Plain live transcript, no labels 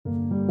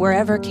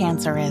Wherever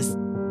cancer is,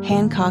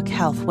 Hancock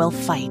Health will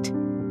fight.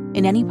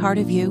 In any part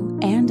of you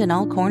and in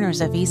all corners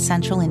of East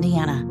Central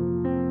Indiana.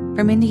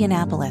 From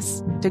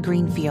Indianapolis to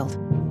Greenfield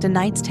to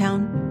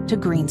Knightstown to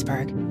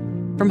Greensburg.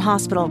 From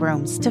hospital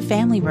rooms to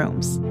family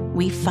rooms,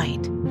 we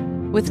fight.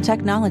 With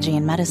technology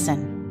and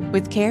medicine,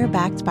 with care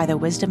backed by the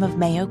wisdom of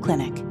Mayo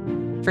Clinic.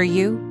 For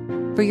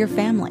you, for your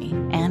family,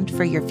 and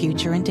for your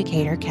future in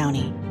Decatur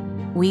County.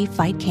 We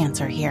fight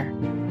cancer here.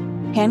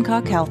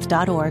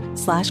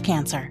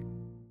 HancockHealth.org/cancer.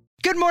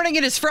 Good morning.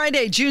 It is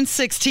Friday, June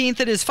 16th.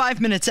 It is 5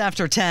 minutes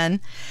after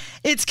 10.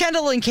 It's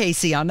Kendall and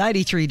Casey on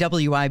 93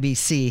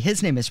 WIBC.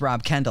 His name is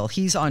Rob Kendall.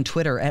 He's on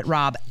Twitter at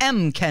Rob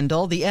M.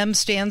 Kendall. The M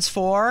stands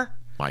for?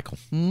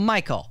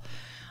 Michael.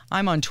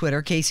 I'm on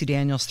Twitter, Casey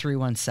Daniels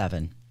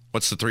 317.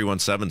 What's the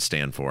 317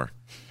 stand for?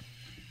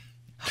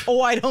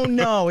 Oh, I don't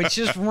know. It's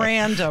just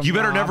random. You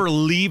better Rob. never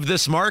leave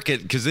this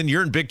market because then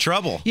you're in big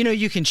trouble. You know,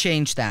 you can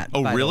change that.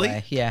 Oh, by really? The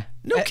way. Yeah.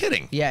 No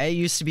kidding. Yeah, it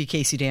used to be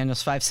Casey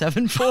Daniels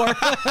 574.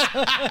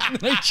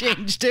 I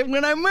changed it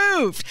when I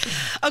moved.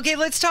 Okay,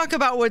 let's talk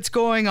about what's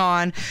going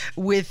on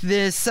with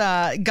this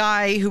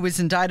guy who was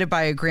indicted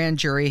by a grand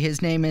jury.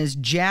 His name is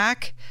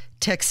Jack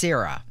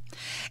Teixeira.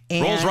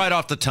 And rolls right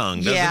off the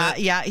tongue, doesn't it?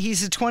 Yeah.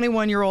 He's a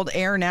 21-year-old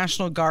Air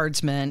National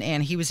Guardsman,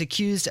 and he was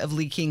accused of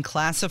leaking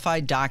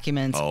classified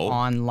documents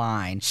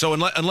online. So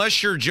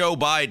unless you're Joe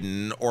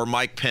Biden or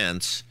Mike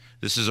Pence,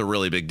 this is a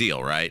really big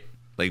deal, right?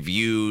 Like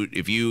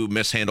if you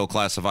mishandle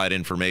classified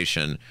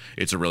information,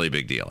 it's a really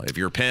big deal. If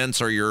you're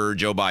Pence or you're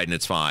Joe Biden,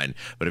 it's fine.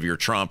 But if you're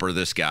Trump or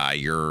this guy,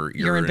 you're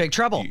in big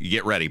trouble.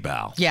 Get ready,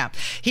 pal. Yeah.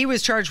 He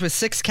was charged with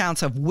 6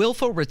 counts of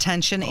willful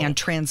retention and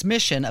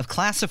transmission of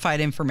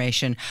classified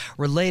information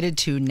related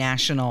to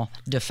national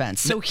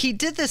defense. So he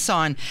did this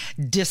on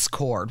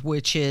Discord,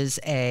 which is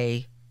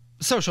a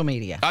social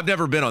media. I've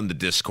never been on the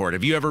Discord.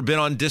 Have you ever been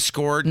on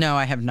Discord? No,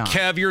 I have not.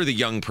 Kev, you're the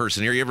young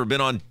person here. You ever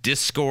been on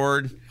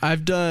Discord?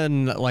 I've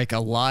done like a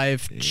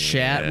live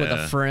chat with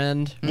a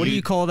friend. What do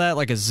you call that?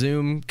 Like a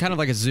Zoom, kind of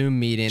like a Zoom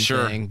meeting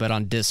thing, but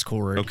on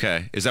Discord.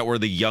 Okay. Is that where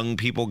the young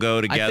people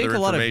go to gather information? I think a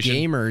lot of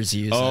gamers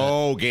use it.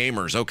 Oh,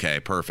 gamers. Okay,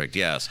 perfect.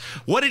 Yes.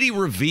 What did he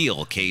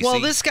reveal, Casey?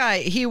 Well, this guy,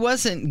 he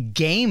wasn't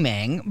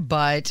gaming,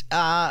 but...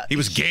 he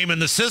was gaming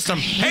the system.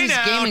 He was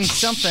gaming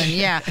something,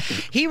 yeah.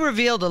 He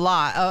revealed a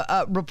lot.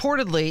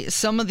 Reportedly,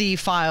 some of the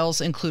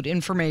files include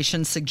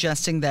information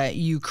suggesting that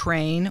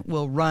Ukraine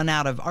will run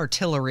out of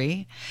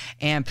artillery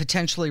and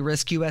potentially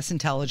risk U.S.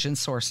 intelligence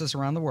sources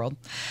around the world.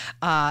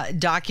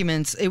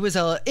 Documents, it was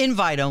an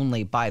invite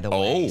only, by the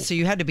way. So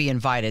you had to be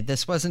invited.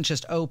 This wasn't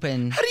just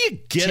open. How do you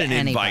get an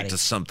anybody. invite to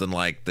something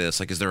like this?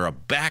 Like, is there a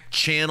back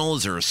channel?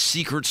 Is there a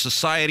secret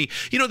society?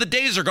 You know, the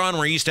days are gone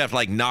where you used to have to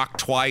like knock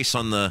twice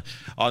on the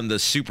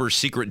super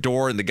secret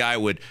door and the guy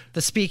would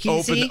the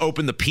speakeasy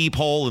open the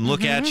peephole and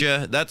look at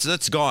you.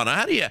 That's gone.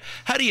 How do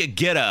you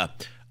get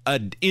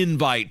an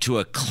invite to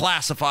a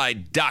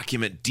classified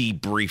document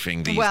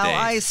debriefing these days? Well,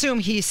 I assume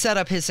he set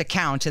up his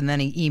account and then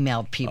he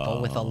emailed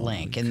people with a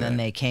link, and then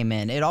they came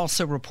in. It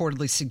also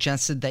reportedly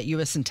suggested that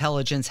U.S.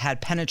 intelligence had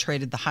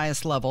penetrated the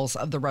highest levels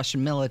of the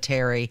Russian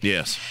military.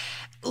 Yes.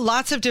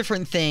 Lots of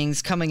different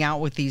things coming out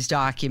with these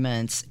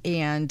documents,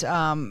 and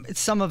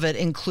some of it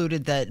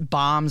included that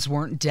bombs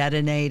weren't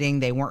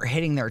detonating, they weren't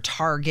hitting their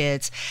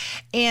targets.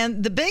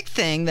 And the big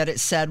thing that it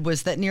said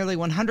was that nearly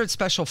 100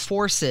 special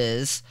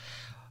forces,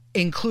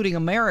 including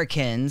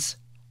Americans,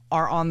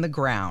 are on the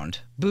ground,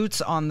 boots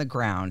on the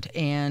ground.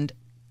 And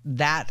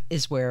that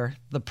is where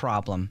the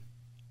problem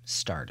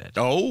started.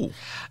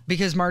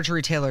 Because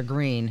Marjorie Taylor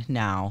Greene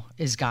now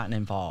is gotten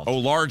involved.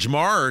 Large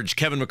Marge,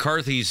 Kevin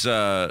McCarthy's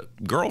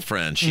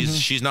girlfriend.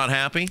 She's not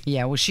happy?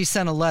 Yeah, well, she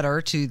sent a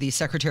letter to the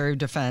Secretary of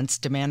Defense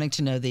demanding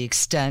to know the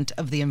extent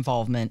of the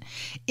involvement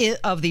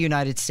of the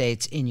United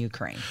States in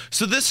Ukraine.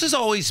 So this has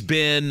always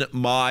been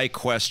my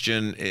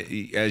question.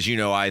 As you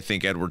know, I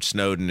think Edward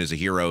Snowden is a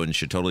hero and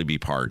should totally be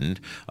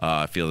pardoned.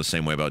 I feel the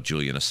same way about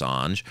Julian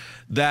Assange.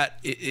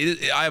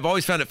 I've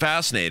always found it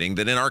fascinating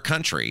that in our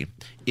country,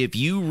 if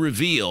you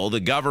reveal the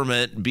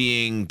government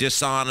being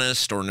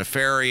dishonest or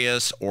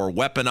nefarious or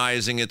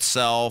weaponizing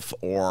itself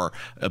or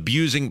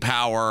abusing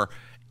power,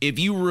 if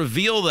you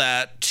reveal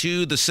that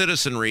to the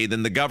citizenry,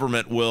 then the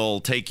government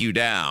will take you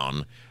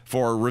down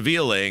for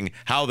revealing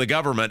how the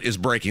government is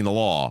breaking the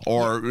law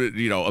or,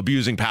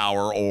 abusing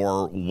power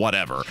or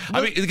whatever.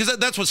 I mean, because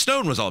that's what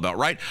Snowden was all about,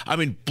 right? I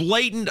mean,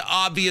 blatant,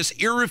 obvious,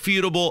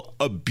 irrefutable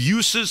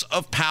abuses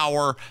of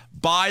power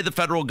by the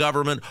federal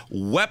government,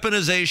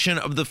 weaponization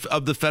of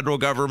the federal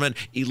government,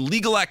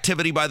 illegal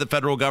activity by the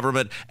federal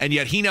government, and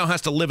yet he now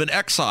has to live in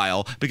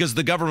exile because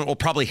the government will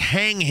probably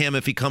hang him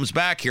if he comes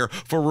back here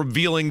for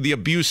revealing the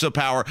abuse of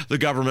power, the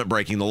government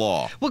breaking the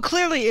law. Well,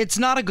 clearly it's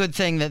not a good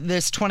thing that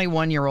this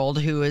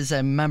 21-year-old who is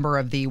a member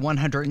of the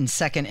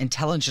 102nd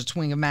Intelligence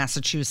Wing of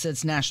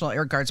Massachusetts National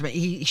Air Guards, but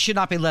he should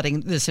not be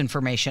letting this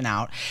information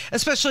out.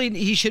 Especially,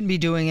 he shouldn't be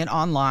doing it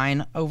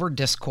online over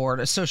Discord,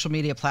 a social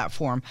media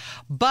platform.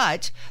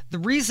 But the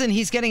reason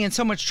he's getting in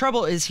so much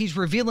trouble is he's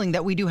revealing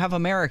that we do have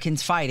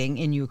Americans fighting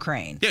in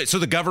Ukraine. Yeah, so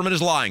the government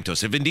is lying to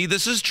us. If indeed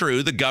this is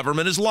true, the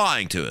government is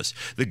lying to us.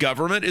 The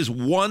government is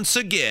once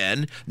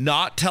again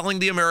not telling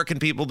the American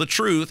people the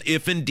truth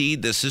if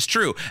indeed this is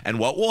true. And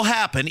what will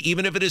happen,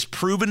 even if it is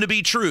proven to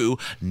be true,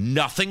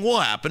 nothing will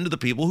happen to the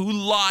people who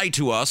lie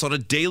to us on a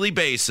daily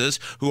basis,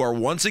 who are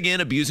once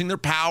again abusing their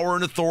power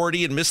and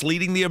authority and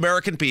misleading the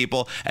American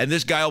people, and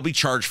this guy will be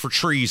charged for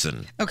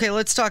treason. Okay,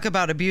 let's talk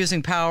about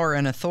abusing power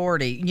and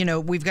authority. You know,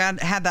 we've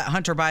had that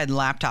Hunter Biden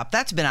laptop.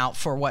 That's been out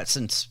for what,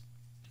 since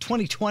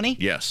 2020?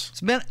 Yes.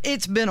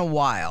 It's been a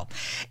while.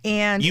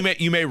 And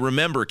you may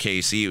remember,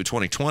 Casey,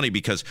 2020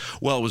 because,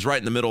 well, it was right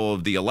in the middle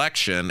of the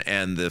election,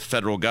 and the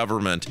federal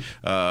government,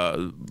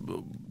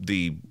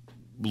 the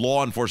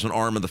law enforcement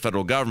arm of the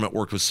federal government,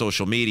 worked with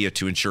social media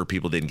to ensure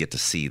people didn't get to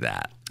see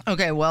that.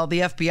 Okay, well, the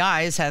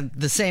FBI has had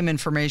the same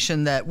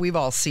information that we've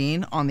all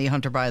seen on the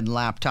Hunter Biden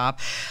laptop.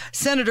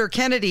 Senator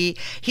Kennedy,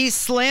 he's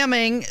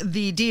slamming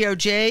the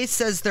DOJ,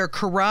 says they're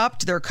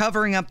corrupt, they're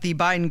covering up the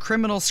Biden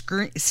criminal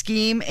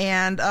scheme,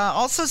 and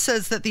also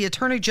says that the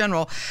Attorney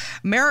General,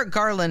 Merrick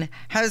Garland,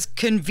 has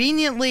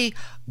conveniently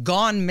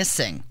gone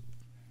missing.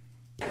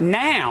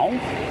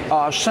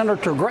 Now,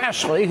 Senator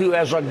Grassley, who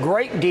has a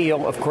great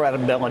deal of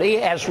credibility,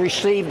 has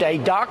received a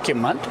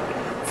document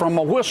from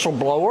a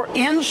whistleblower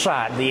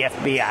inside the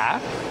FBI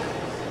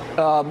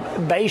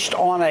based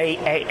on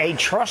a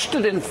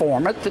trusted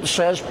informant that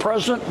says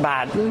President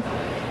Biden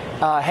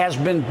has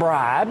been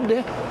bribed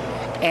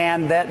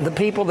and that the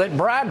people that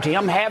bribed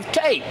him have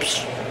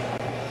tapes.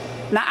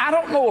 Now, I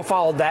don't know if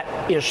all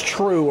that is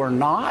true or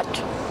not,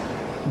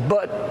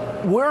 but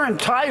we're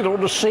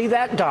entitled to see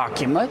that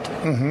document.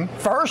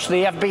 First,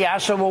 the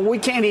FBI said, well, we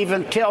can't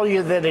even tell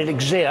you that it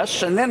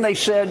exists. And then they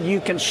said,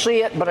 you can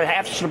see it, but it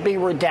has to be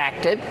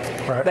redacted.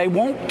 Right. They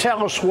won't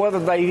tell us whether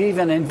they've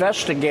even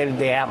investigated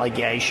the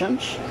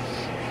allegations.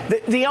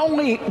 The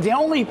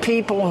only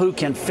people who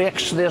can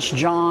fix this,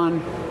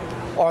 John,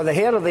 are the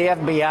head of the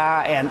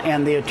FBI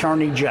and the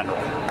Attorney General.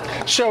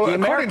 So the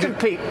American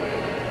people,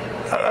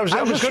 I was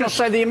just going to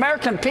say, the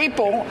American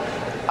people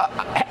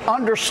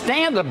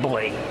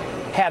understandably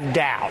have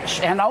doubts,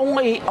 and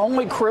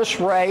only Chris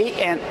Wray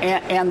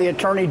and the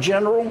Attorney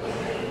General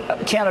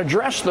can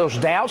address those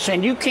doubts,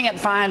 and you can't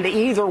find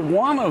either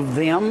one of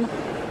them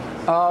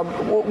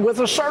with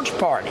a search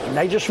party.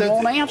 They just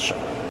won't answer.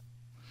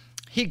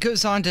 He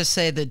goes on to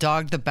say that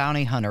Dog the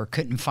Bounty Hunter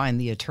couldn't find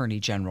the Attorney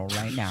General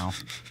right now.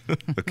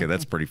 Okay,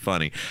 that's pretty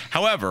funny.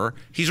 However,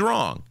 he's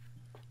wrong.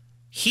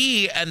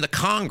 He and the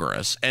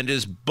Congress and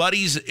his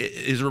buddies,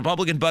 his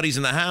Republican buddies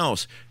in the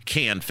House,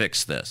 can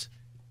fix this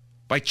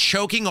by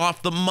choking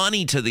off the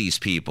money to these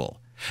people.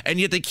 And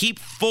yet they keep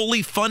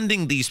fully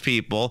funding these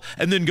people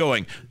and then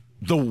going,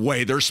 the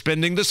way they're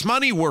spending this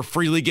money we're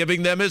freely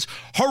giving them is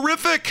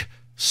horrific.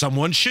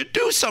 Someone should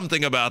do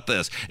something about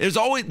this. There's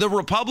always, the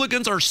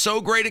Republicans are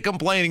so great at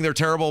complaining they're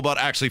terrible about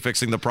actually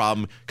fixing the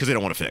problem because they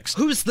don't want to fix.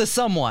 Who's the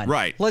someone?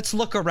 Right. Let's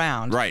look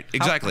around. Right,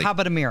 exactly. How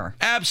about a mirror?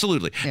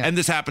 Absolutely. Yeah. And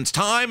this happens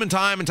time and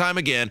time and time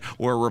again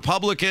where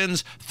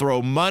Republicans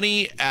throw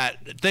money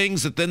at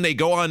things that then they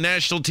go on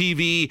national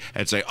TV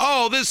and say,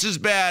 oh, this is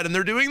bad and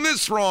they're doing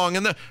this wrong.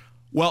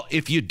 Well,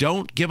 if you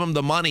don't give them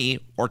the money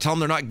or tell them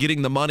they're not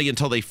getting the money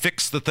until they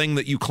fix the thing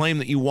that you claim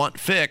that you want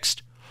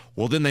fixed,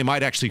 well, then they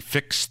might actually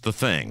fix the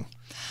thing.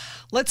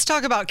 Let's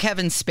talk about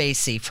Kevin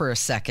Spacey for a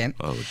second.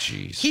 Oh,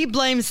 geez. He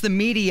blames the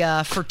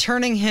media for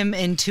turning him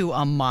into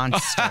a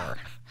monster.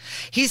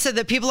 He said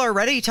that people are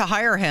ready to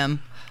hire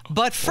him,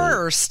 but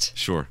first,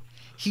 sure,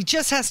 he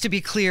just has to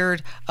be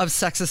cleared of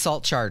sex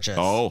assault charges.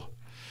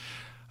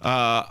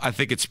 I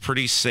think it's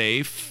pretty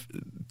safe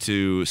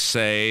to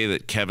say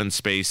that Kevin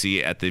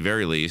Spacey, at the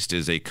very least,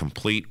 is a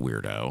complete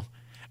weirdo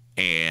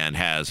and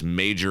has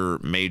major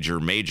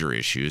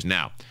issues.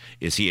 Now,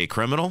 is he a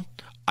criminal?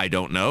 I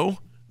don't know.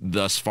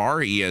 Thus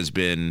far, he has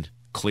been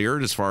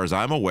cleared, as far as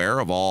I'm aware,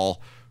 of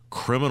all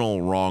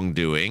criminal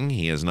wrongdoing.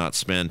 He has not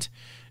spent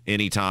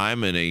any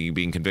time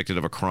being convicted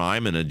of a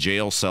crime in a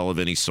jail cell of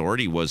any sort.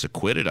 He was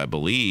acquitted, I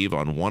believe,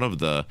 on one of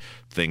the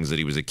things that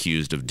he was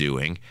accused of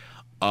doing.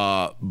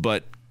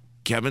 But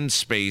Kevin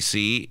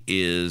Spacey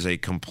is a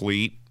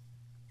complete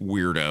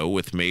weirdo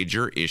with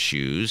major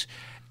issues,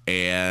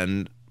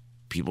 and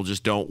people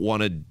just don't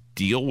want to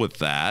deal with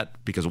that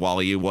because while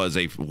he is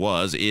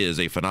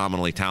a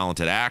phenomenally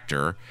talented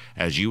actor,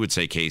 as you would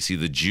say, Casey,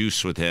 the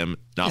juice with him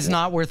is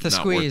not worth the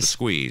squeeze. Worth the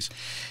squeeze.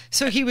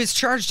 So he was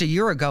charged a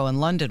year ago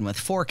in London with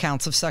 4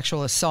 counts of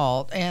sexual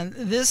assault, and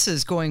this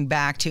is going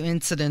back to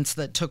incidents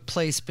that took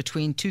place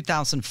between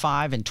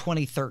 2005 and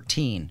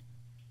 2013.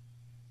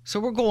 So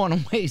we're going a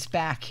ways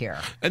back here.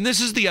 And this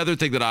is the other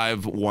thing that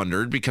I've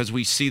wondered, because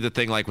we see the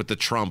thing like with the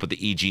Trump, with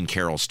the E. Jean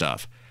Carroll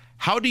stuff.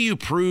 How do you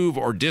prove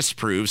or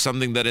disprove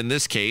something that in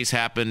this case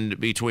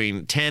happened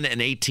between 10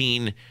 and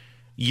 18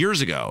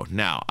 years ago.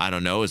 Now, I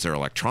don't know, is there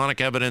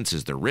electronic evidence?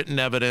 Is there written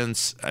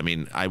evidence? I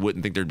mean, I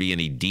wouldn't think there'd be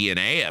any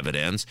DNA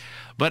evidence,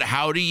 but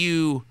how do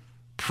you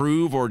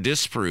prove or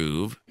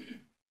disprove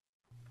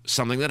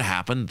something that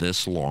happened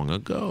this long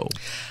ago?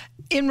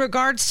 In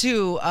regards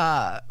to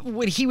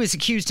when he was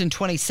accused in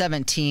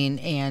 2017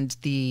 and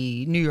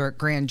the New York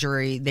grand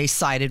jury, they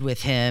sided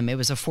with him. It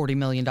was a $40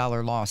 million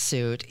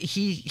lawsuit.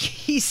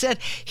 He said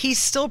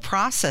he's still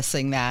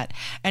processing that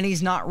and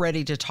he's not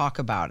ready to talk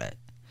about it.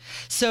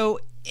 So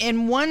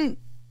in one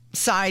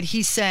side,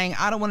 he's saying,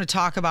 I don't want to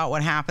talk about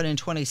what happened in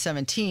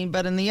 2017.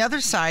 But on the other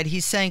side,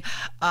 he's saying,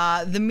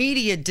 the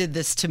media did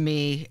this to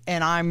me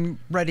and I'm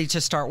ready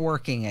to start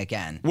working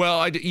again.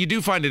 Well, you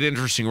do find it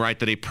interesting, right,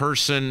 that a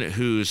person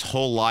whose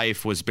whole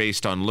life was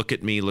based on look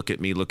at me, look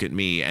at me, look at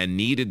me, and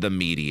needed the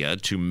media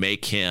to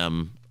make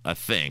him a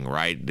thing,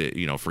 right?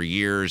 You know, for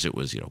years it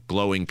was,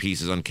 glowing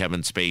pieces on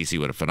Kevin Spacey,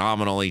 what a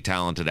phenomenally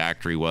talented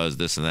actor he was,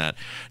 this and that.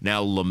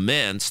 Now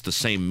laments the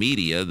same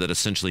media that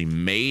essentially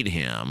made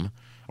him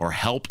or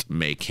helped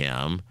make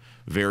him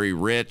very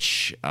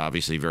rich,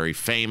 obviously very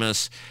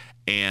famous.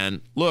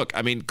 And look,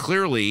 I mean,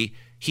 clearly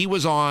he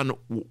was on,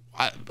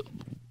 I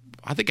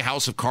think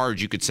House of Cards,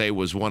 you could say,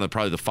 was one of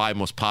probably the 5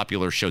 most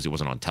popular shows. It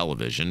wasn't on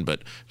television,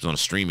 but it was on a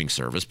streaming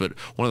service. But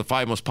one of the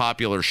 5 most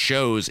popular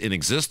shows in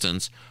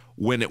existence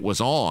when it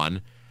was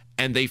on.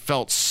 And they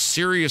felt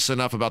serious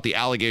enough about the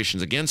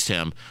allegations against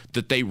him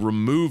that they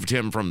removed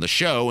him from the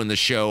show, and the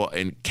show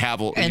and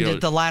Cavill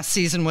ended the last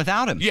season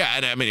without him. Yeah,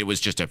 and I mean, it was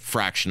just a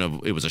fraction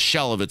of, it was a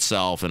shell of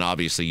itself, and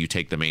obviously you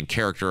take the main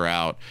character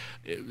out,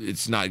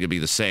 it's not going to be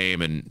the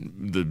same, and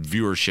the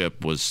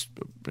viewership was,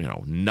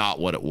 not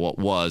what it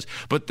was.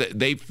 But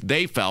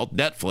they felt,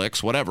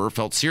 Netflix, whatever,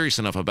 felt serious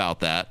enough about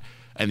that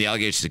and the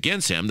allegations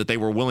against him that they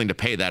were willing to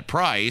pay that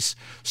price.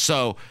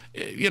 So,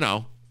 who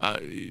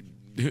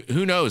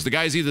knows? The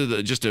guy's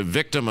either just a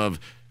victim of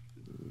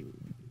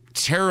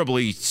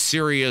terribly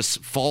serious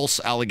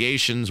false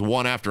allegations,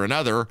 one after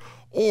another,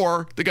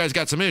 or the guy's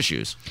got some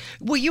issues.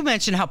 Well, you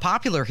mentioned how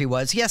popular he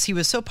was. Yes, he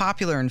was so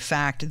popular, in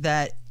fact,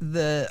 that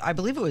I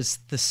believe it was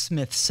the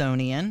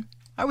Smithsonian.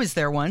 I was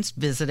there once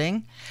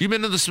visiting. You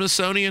been to the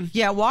Smithsonian?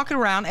 Yeah, walking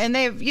around, and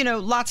they have,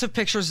 lots of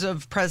pictures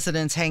of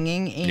presidents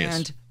hanging, and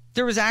yes.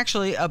 There was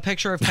actually a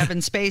picture of Kevin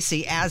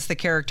Spacey as the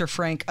character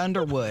Frank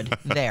Underwood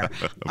there.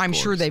 I'm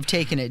sure they've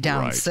taken it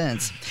down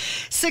since.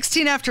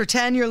 16 after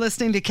 10, you're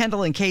listening to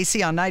Kendall and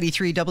Casey on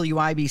 93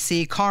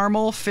 WIBC.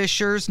 Carmel,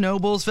 Fishers,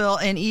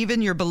 Noblesville, and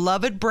even your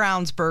beloved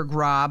Brownsburg,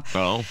 Rob.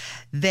 Oh.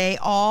 They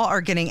all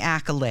are getting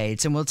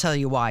accolades, and we'll tell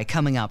you why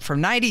coming up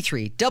from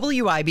 93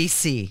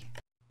 WIBC.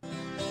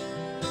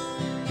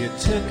 You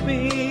took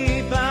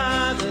me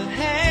by the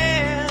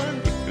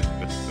hand,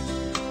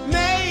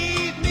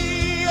 made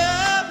me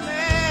a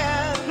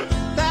man.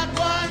 That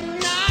one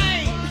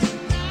night,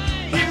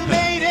 you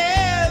made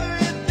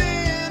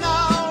everything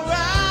all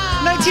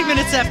right. 19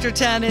 minutes after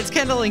 10, it's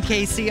Kendall and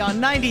Casey on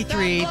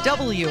 93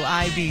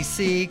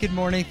 WIBC. Good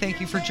morning.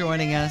 Thank you for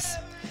joining us.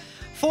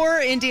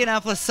 4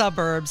 Indianapolis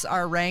suburbs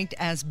are ranked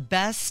as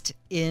best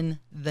in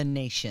the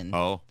nation.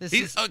 Oh.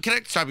 Can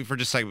I stop you for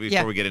just a second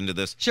before we get into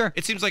this? Sure.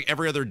 It seems like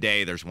every other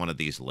day there's one of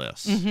these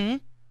lists. Mm-hmm.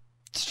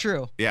 It's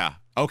true. Yeah.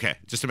 Okay.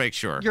 Just to make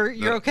sure.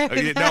 You're okay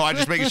with that? No, I'm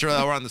just making sure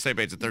that we're on the same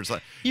page. That there's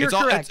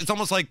correct. It's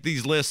almost like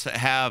these lists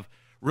have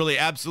really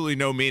absolutely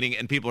no meaning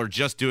and people are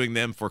just doing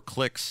them for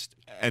clicks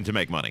and to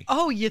make money.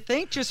 Oh, you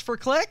think just for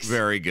clicks?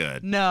 Very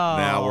good. No.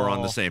 Now we're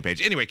on the same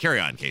page. Anyway, carry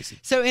on, Casey.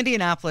 So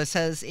Indianapolis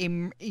has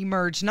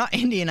emerged, not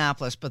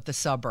Indianapolis, but the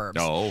suburbs,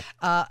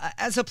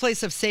 as a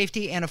place of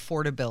safety and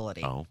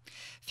affordability. Oh.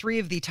 3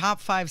 of the top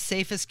 5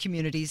 safest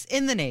communities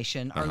in the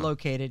nation are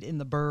located in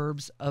the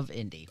burbs of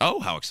Indy.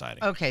 Oh, how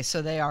exciting. Okay,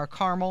 so they are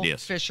Carmel,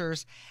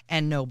 Fishers,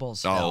 and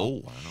Noblesville.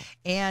 Oh, wow.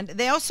 And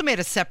they also made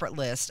a separate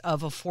list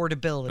of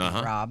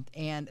affordability, Rob,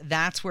 and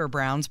that's where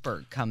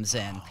Brownsburg comes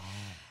in. Oh.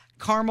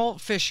 Carmel,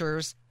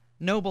 Fishers,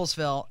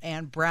 Noblesville,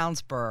 and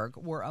Brownsburg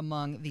were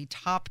among the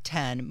top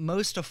 10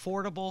 most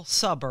affordable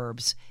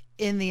suburbs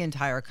in the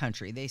entire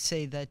country. They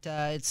say that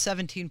it's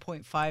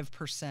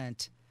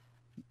 17.5%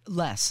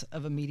 less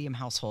of a medium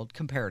household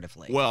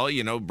comparatively. Well,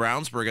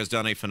 Brownsburg has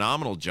done a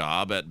phenomenal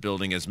job at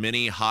building as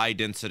many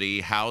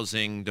high-density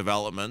housing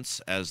developments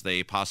as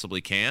they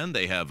possibly can.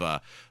 They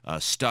have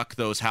stuck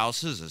those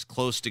houses as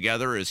close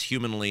together as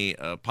humanly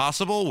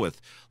possible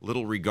with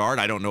little regard.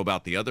 I don't know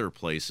about the other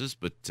places,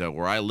 but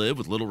where I live,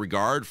 with little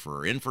regard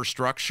for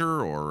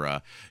infrastructure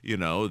or,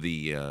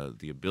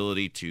 the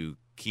ability to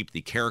keep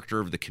the character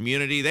of the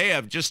community. They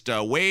have just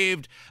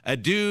waved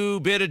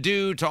bid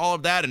adieu to all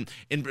of that. And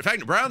in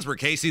fact, in Brownsburg,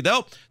 Casey,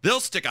 they'll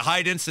stick a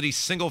high-density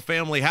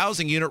single-family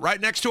housing unit right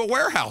next to a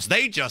warehouse.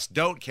 They just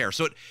don't care.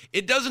 So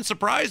it doesn't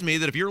surprise me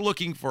that if you're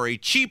looking for a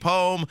cheap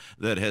home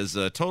that has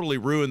totally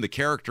ruined the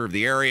character of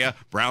the area,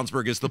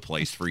 Brownsburg is the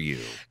place for you.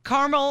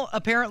 Carmel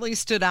apparently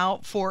stood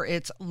out for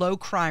its low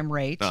crime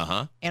rate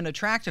Uh-huh. and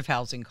attractive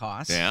housing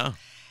costs. Yeah.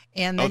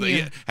 And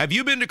then have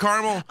you been to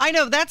Carmel? I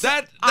know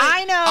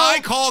I know. I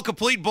call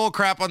complete bull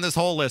crap on this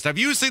whole list. Have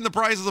you seen the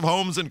prices of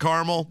homes in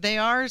Carmel? They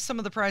are some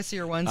of the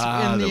pricier ones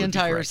in the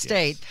entire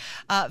state.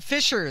 Yes.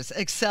 Fishers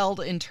excelled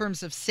in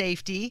terms of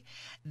safety.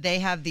 They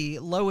have the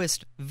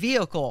lowest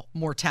vehicle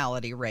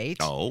mortality rate.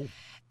 Oh.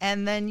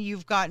 And then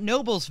you've got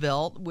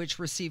Noblesville, which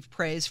received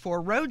praise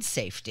for road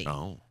safety.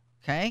 Oh.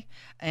 Okay.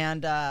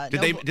 And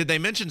did they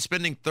mention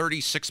spending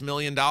 $36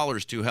 million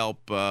to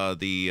help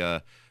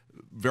the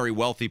very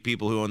wealthy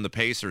people who own the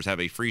Pacers have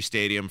a free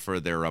stadium for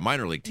their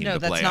minor league team to play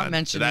on? No, that's not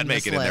mentioned. Did that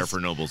make it in there list. for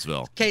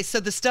Noblesville? Okay, so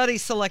the study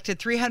selected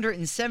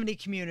 370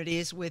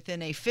 communities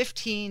within a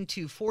 15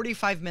 to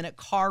 45-minute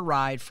car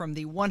ride from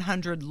the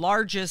 100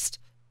 largest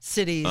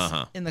cities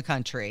in the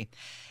country.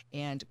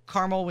 And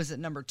Carmel was at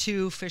number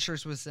 2,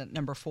 Fishers was at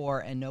number 4,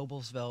 and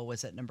Noblesville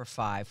was at number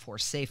 5 for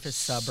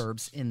safest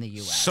suburbs in the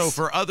U.S. So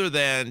for other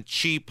than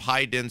cheap,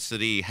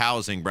 high-density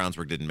housing,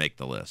 Brownsburg didn't make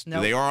the list.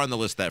 Nope. They are on the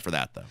list for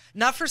that, though.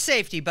 Not for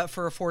safety, but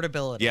for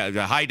affordability. Yeah,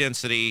 the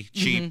high-density,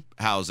 cheap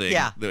housing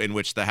in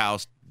which the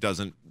house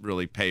doesn't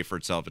really pay for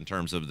itself in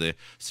terms of the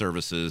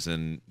services.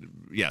 And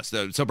yes,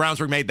 so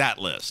Brownsburg made that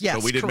list. Yes,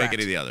 but we didn't correct. make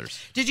any of the others.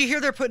 Did you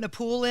hear they're putting a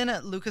pool in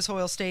at Lucas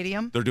Oil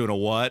Stadium? They're doing a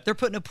what? They're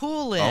putting a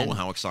pool in. Oh,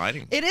 how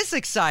exciting. It is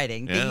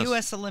exciting. Yes. The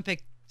U.S.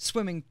 Olympic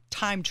swimming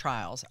time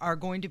trials are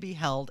going to be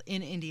held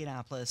in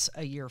Indianapolis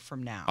a year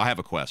from now. I have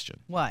a question.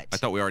 What? I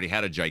thought we already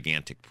had a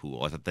gigantic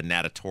pool. I thought the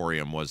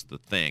natatorium was the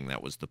thing.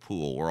 That was the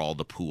pool where all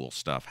the pool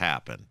stuff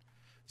happened.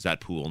 Is that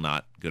pool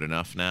not good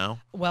enough now?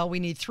 Well, we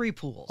need 3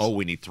 pools. Oh,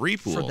 we need 3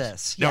 pools. For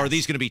this, Now, yes. are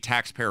these going to be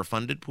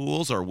taxpayer-funded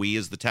pools? Or are we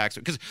as the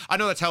taxpayer? Because I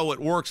know that's how it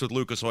works with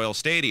Lucas Oil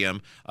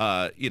Stadium.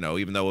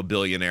 Even though a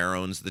billionaire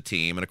owns the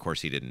team, and of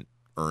course he didn't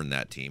earn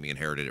that team. He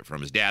inherited it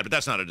from his dad. But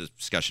that's not a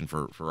discussion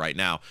for right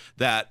now.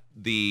 That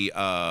the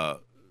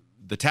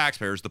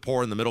taxpayers, the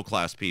poor and the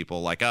middle-class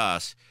people like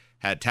us,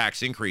 had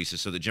tax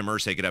increases so that Jim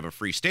Irsay could have a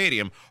free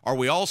stadium. Are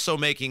we also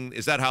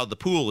is that how the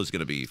pool is going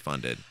to be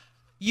funded?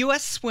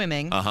 U.S.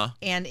 Swimming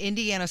and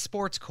Indiana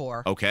Sports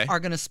Corps are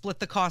going to split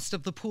the cost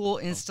of the pool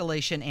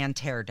installation and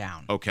tear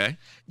down. Okay.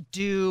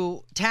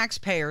 Do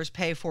taxpayers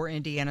pay for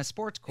Indiana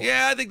Sports Corps?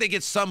 Yeah, I think they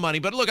get some money.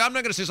 But look, I'm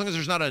not going to say as long as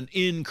there's not an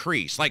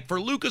increase. Like for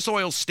Lucas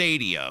Oil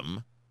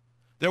Stadium,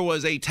 there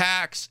was a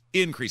tax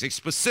increase, a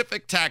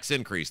specific tax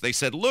increase. They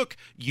said, look,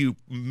 you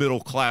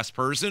middle-class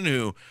person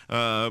who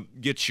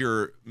gets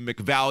your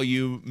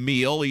McValue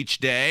meal each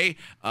day,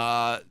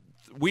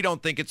 we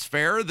don't think it's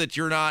fair that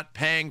you're not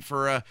paying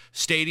for a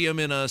stadium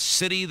in a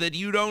city that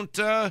you don't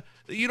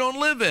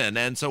live in,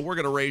 and so we're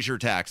going to raise your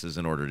taxes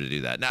in order to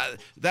do that. Now,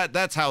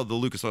 that's how the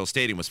Lucas Oil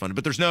Stadium was funded,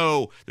 but there's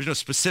no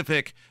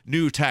specific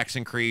new tax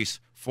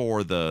increase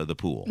for the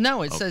pool.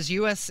 No, it says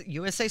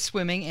USA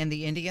Swimming and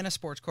the Indiana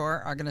Sports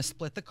Corps are going to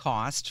split the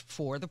cost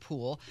for the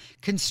pool.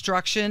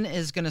 Construction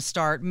is going to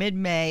start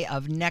mid-May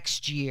of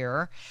next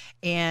year,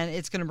 and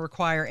it's going to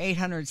require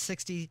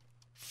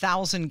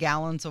 860,000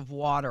 gallons of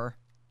water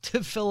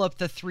to fill up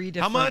the 3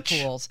 different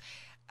pools.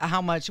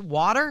 How much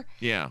water?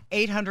 Yeah.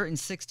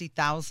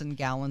 860,000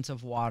 gallons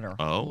of water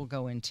will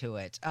go into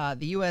it.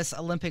 The U.S.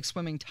 Olympic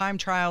swimming time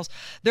trials,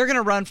 they're going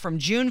to run from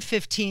June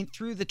 15th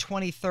through the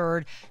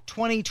 23rd,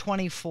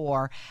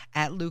 2024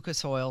 at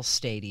Lucas Oil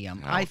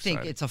Stadium. I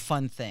think it's a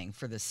fun thing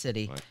for the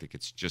city. I think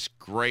it's just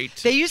great.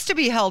 They used to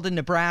be held in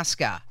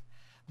Nebraska,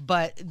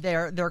 but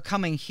they're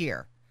coming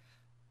here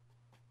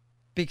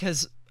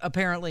because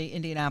apparently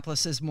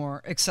Indianapolis is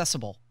more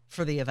accessible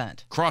for the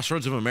event.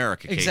 Crossroads of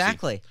America, Casey.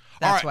 Exactly.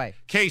 That's why.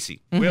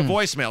 Casey, we have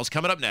voicemails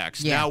coming up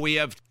next. Yeah. Now we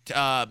have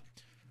our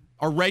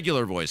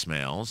regular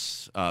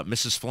voicemails.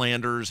 Mrs.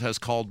 Flanders has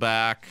called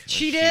back.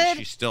 She did?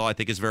 She still, I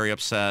think, is very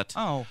upset.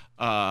 Oh.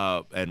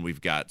 And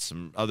we've got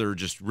some other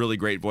just really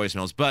great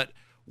voicemails. But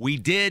we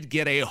did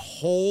get a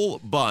whole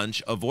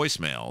bunch of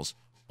voicemails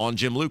on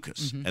Jim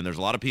Lucas. And there's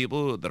a lot of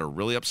people that are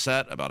really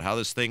upset about how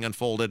this thing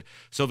unfolded.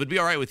 So if it'd be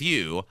all right with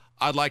you,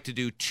 I'd like to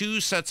do 2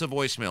 sets of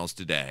voicemails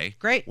today.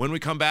 Great. When we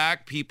come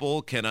back,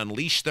 people can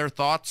unleash their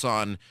thoughts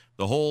on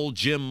the whole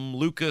Jim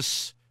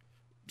Lucas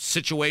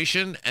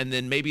situation, and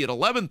then maybe at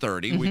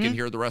 11:30 we can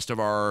hear the rest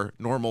of our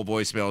normal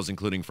voicemails,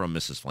 including from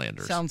Mrs.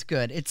 Flanders. Sounds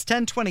good. It's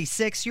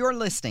 10:26. You're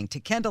listening to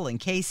Kendall and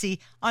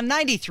Casey on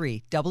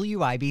 93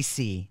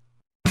 WIBC.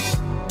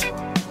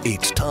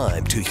 It's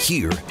time to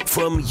hear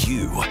from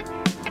you.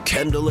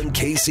 Kendall and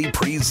Casey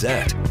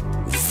present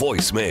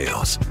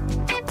Voicemails.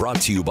 Brought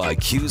to you by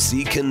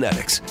QC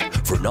Kinetics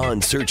for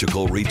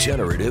non-surgical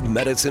regenerative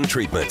medicine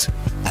treatments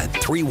at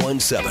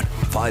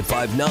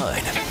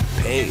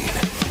 317-559-PAIN.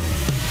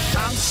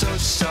 I'm so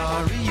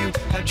sorry you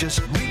have just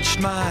reached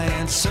my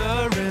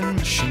answering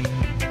machine.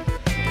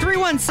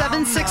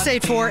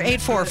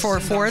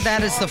 317-684-8444.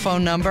 That is the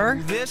phone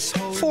number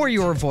for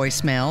your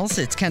voicemails.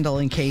 It's Kendall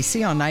and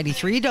Casey on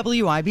 93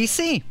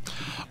 WIBC.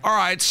 All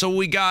right, so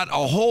we got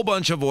a whole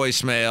bunch of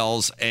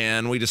voicemails,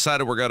 and we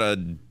decided we're going to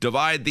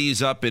divide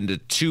these up into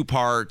two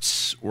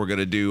parts. We're going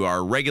to do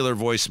our regular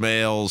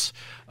voicemails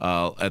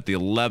at the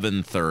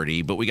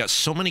 11:30, but we got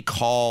so many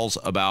calls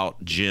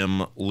about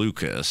Jim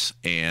Lucas,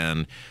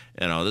 and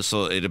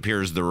it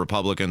appears the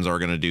Republicans are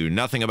going to do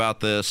nothing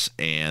about this,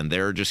 and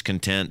they're just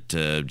content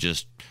to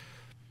just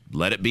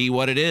let it be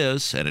what it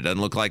is, and it doesn't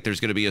look like there's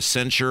going to be a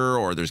censure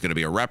or there's going to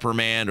be a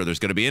reprimand or there's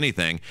going to be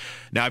anything.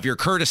 Now, if you're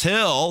Curtis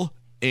Hill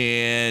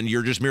and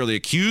you're just merely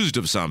accused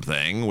of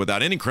something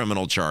without any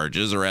criminal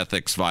charges or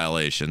ethics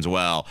violations,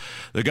 well,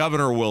 the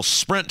governor will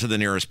sprint to the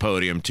nearest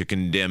podium to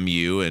condemn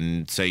you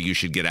and say you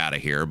should get out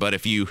of here. But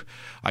if you,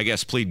 I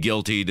guess, plead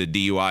guilty to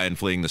DUI and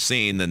fleeing the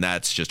scene, then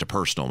that's just a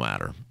personal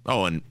matter.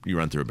 Oh, and you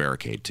run through a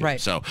barricade, too. Right.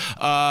 So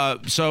a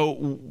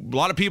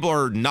lot of people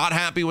are not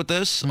happy with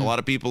this. A lot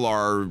of people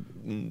are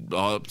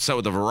upset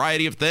with a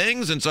variety of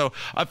things. And so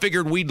I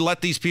figured we'd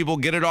let these people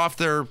get it off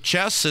their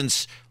chest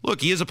since,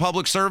 look, he is a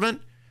public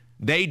servant.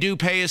 They do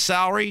pay his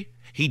salary.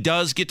 He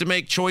does get to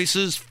make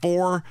choices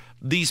for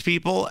these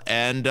people,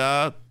 and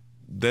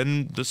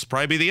then this will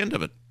probably be the end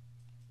of it.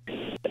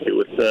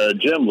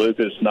 With Jim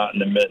Lucas not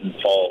admitting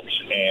fault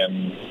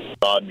and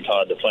Todd and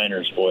Todd the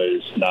Flanders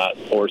boys not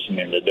forcing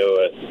him to do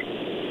it,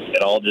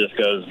 it all just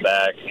goes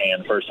back,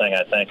 and the first thing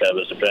I think of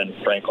is the Ben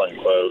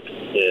Franklin quote.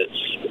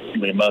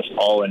 It's, we must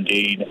all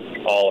indeed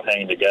all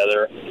hang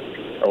together,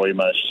 or we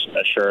must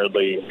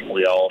assuredly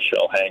we all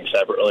shall hang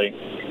separately.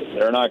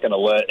 They're not going to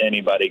let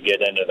anybody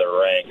get into their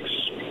ranks.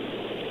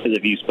 Because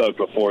if you spoke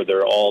before,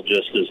 they're all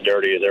just as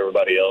dirty as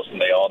everybody else, and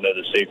they all know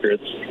the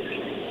secrets.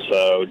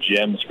 So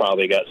Jim's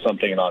probably got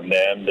something on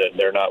them that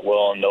they're not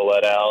willing to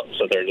let out,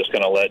 so they're just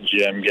going to let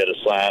Jim get a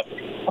slap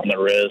on the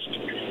wrist,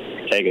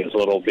 take his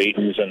little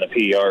beatings in the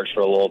PRs for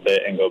a little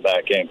bit, and go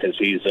back in because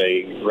he's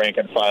a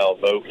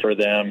rank-and-file vote for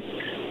them.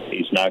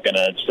 He's not going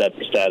to set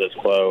the status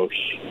quo.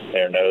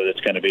 They know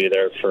that's going to be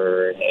there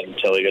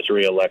until he gets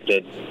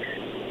reelected.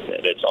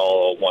 It's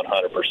all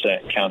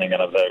 100% counting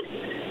on a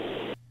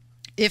vote.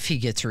 If he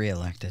gets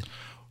reelected.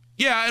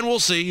 Yeah, and we'll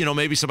see.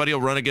 Maybe somebody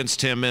will run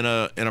against him in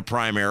a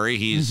primary.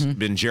 He's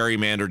been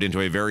gerrymandered into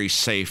a very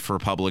safe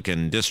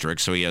Republican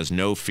district, so he has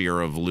no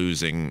fear of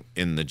losing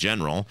in the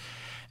general.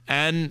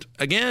 And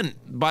again,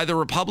 by the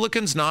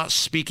Republicans not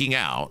speaking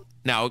out,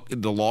 now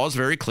the law is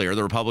very clear.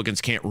 The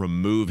Republicans can't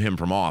remove him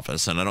from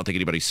office, and I don't think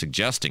anybody's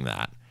suggesting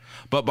that.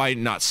 But by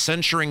not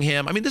censuring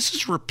him, I mean, this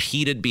is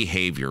repeated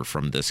behavior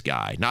from this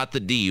guy, not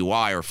the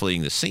DUI or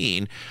fleeing the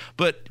scene.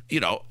 But,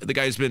 the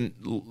guy's been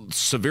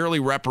severely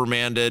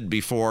reprimanded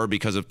before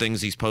because of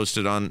things he's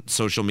posted on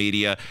social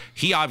media.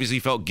 He obviously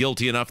felt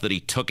guilty enough that he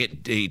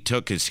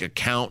took his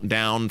account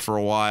down for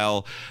a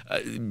while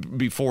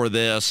before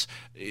this.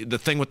 The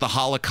thing with the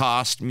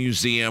Holocaust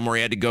Museum where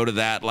he had to go to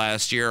that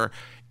last year.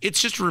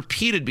 It's just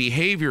repeated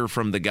behavior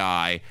from the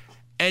guy.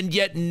 And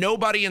yet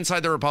nobody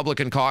inside the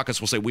Republican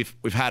caucus will say, we've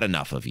had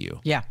enough of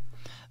you. Yeah.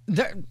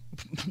 They're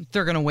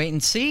going to wait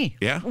and see.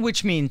 Yeah.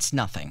 Which means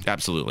nothing.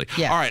 Absolutely.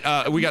 Yeah. All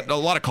right. We got a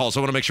lot of calls.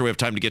 So I want to make sure we have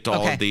time to get to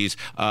all of these.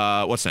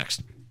 What's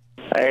next?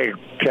 Hey,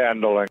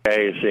 Kendall and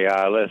Casey,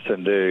 I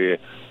listened to you,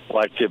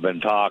 what you've been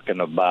talking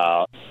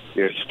about,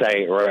 your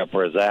state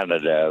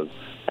representative,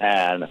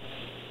 and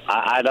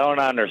I don't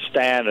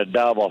understand the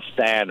double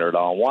standard.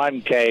 On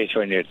one case,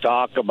 when you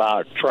talk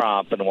about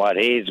Trump and what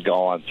he's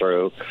going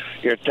through,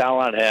 you're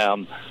telling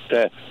him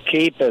to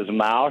keep his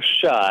mouth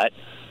shut.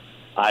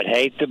 I'd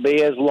hate to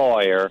be his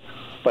lawyer,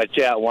 but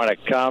yet when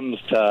it comes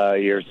to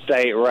your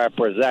state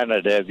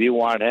representative, you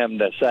want him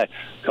to say,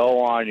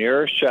 go on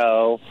your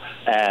show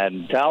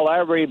and tell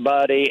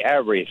everybody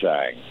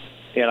everything.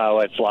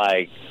 It's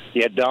like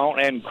you don't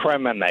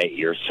incriminate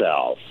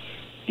yourself.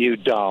 You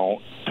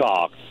don't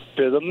talk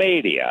to the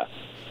media.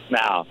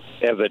 Now,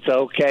 if it's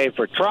okay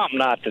for Trump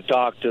not to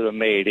talk to the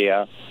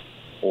media,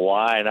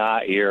 why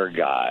not your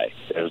guy?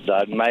 It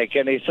doesn't make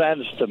any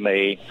sense to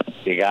me.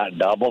 You got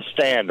double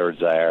standards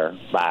there.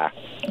 Bye.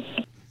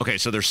 Okay,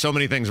 so there's so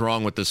many things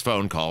wrong with this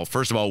phone call.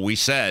 First of all, we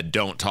said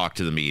don't talk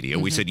to the media.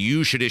 We said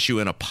you should issue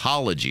an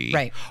apology.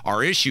 Right.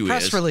 Our issue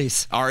Press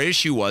release. Our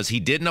issue was he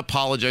didn't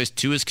apologize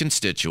to his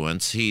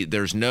constituents.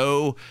 There's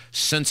no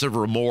sense of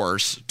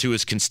remorse to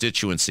his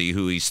constituency,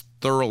 who he's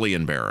thoroughly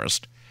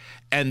embarrassed.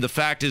 And the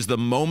fact is, the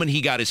moment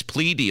he got his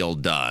plea deal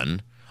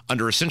done,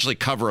 under essentially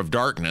cover of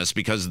darkness,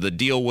 because the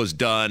deal was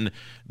done,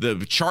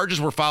 the charges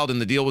were filed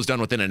and the deal was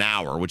done within an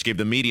hour, which gave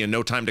the media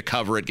no time to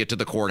cover it, get to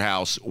the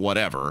courthouse,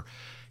 whatever.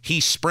 He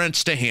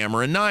sprints to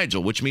Hammer and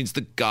Nigel, which means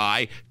the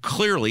guy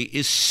clearly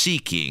is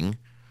seeking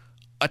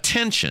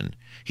attention.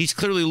 He's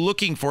clearly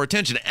looking for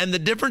attention. And the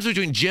difference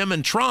between Jim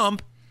and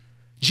Trump,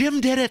 Jim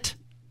did it.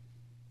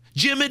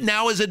 Jim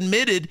now has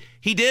admitted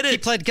he did it. He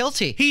pled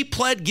guilty. He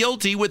pled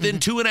guilty within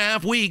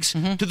 2.5 weeks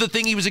to the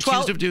thing he was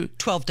accused of doing.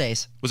 12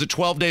 days. Was it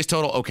 12 days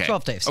total? Okay.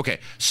 12 days. Okay.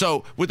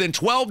 So within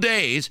 12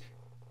 days,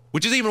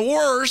 which is even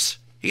worse,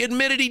 he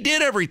admitted he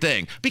did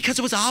everything because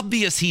it was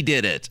obvious he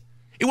did it.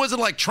 It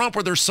wasn't like Trump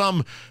where there's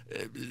some,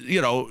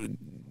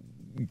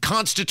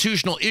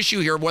 constitutional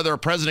issue here of whether a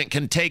president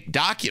can take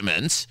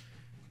documents.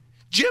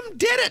 Jim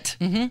did it.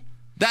 Mm-hmm.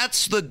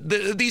 That's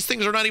these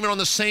things are not even on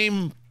the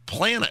same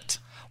planet.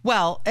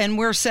 Well, and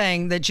we're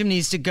saying that Jim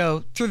needs to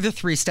go through the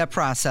 3-step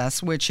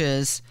process, which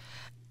is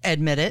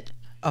admit it,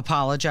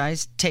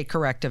 apologize, take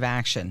corrective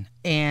action.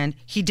 And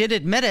he did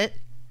admit it.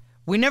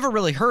 We never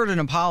really heard an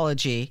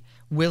apology.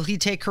 Will he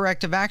take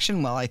corrective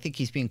action? Well, I think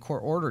he's being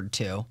court ordered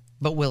to.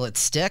 But will it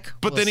stick?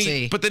 But then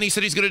he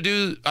said he's going to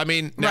do. I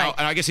mean, now, right.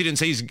 And I guess he didn't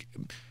say he's.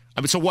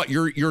 I mean, so what?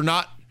 You're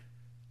not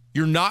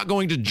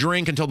going to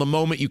drink until the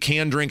moment you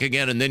can drink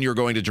again, and then you're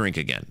going to drink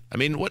again. I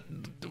mean, what?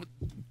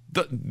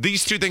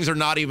 These two things are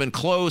not even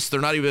close. They're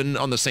not even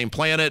on the same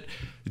planet.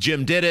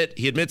 Jim did it.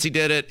 He admits he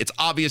did it. It's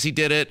obvious he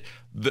did it.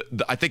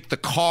 I think the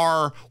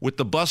car with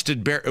the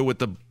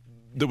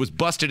that was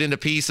busted into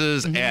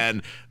pieces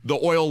and the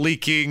oil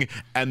leaking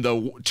and the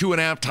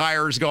 2.5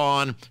 tires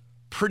gone.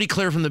 Pretty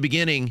clear from the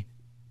beginning.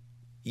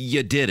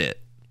 You did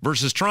it.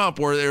 Versus Trump,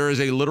 where there is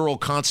a literal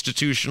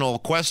constitutional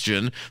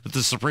question that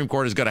the Supreme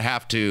Court is going to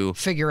have to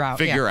figure out.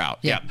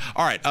 Yeah.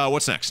 All right.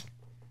 What's next?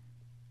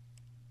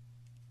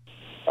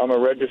 I'm a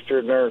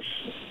registered nurse,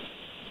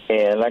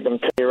 and I can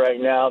tell you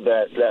right now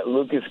that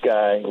Lucas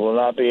guy will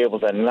not be able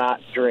to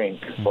not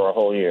drink for a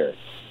whole year.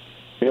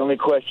 The only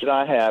question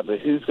I have is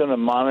who's going to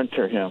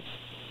monitor him?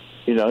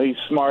 You know, he's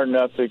smart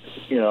enough that,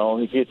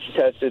 he gets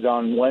tested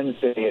on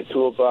Wednesday at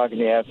 2 o'clock in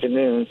the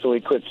afternoon, so he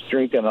quits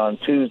drinking on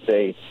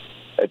Tuesday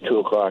at 2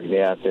 o'clock in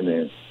the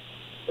afternoon.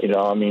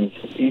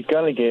 He's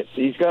going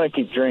to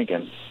keep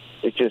drinking.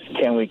 It's just,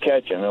 can we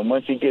catch him? And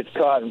once he gets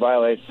caught and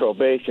violates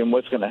probation,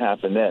 what's going to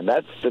happen then?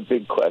 That's the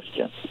big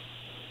question.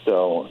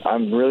 So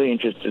I'm really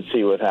interested to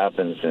see what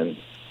happens and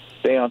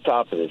stay on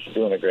top of this. You're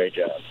doing a great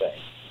job. Thanks.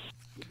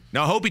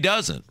 Now, I hope he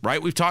doesn't,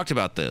 right? We've talked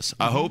about this.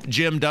 I hope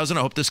Jim doesn't.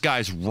 I hope this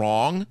guy's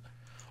wrong.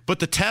 But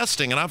the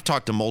testing, and I've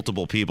talked to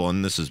multiple people,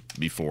 and this is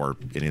before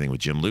anything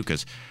with Jim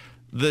Lucas,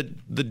 the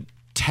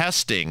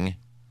testing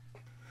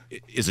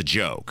is a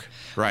joke,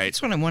 right?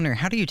 That's what I'm wondering.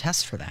 How do you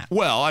test for that?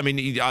 Well, I mean,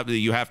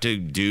 you have to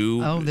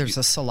do... Oh, there's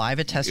a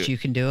saliva test you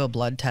can do, a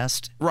blood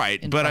test.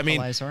 Right, but I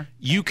mean,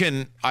 you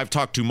can... I've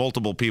talked to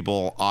multiple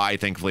people. I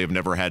thankfully have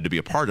never had to be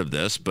a part of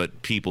this,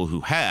 but people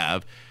who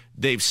have,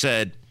 they've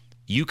said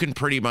you can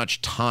pretty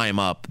much time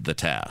up the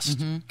test.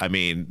 Mm-hmm. I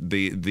mean,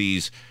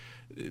 these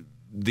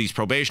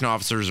probation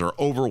officers are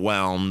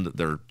overwhelmed.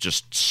 They're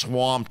just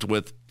swamped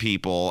with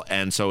people.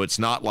 And so it's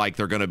not like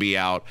they're going to be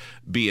out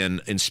being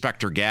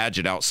Inspector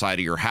Gadget outside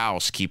of your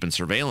house, keeping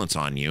surveillance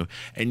on you.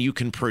 And you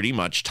can pretty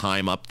much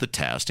time up the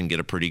test and get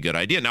a pretty good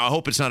idea. Now, I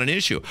hope it's not an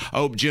issue. I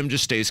hope Jim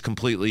just stays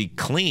completely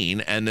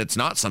clean and it's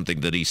not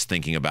something that he's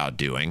thinking about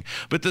doing.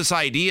 But this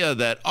idea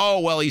that,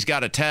 he's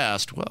got a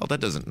test, well,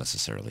 that doesn't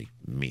necessarily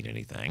mean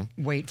anything.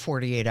 Wait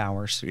 48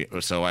 hours.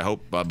 So I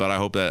hope this guy's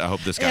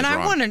wrong. And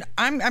I'm wondering,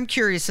 I'm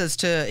curious as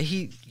to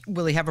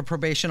will he have a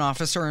probation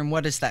officer, and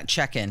what is that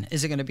check-in?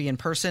 Is it going to be in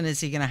person? Is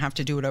he going to have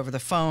to do it over the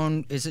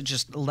phone? Is it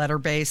just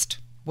letter-based?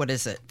 What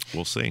is it?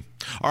 We'll see.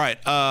 All right.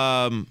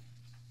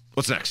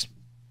 What's next?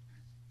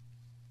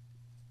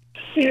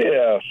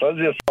 Yeah, so I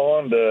just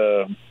wanted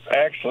to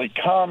actually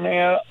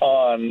comment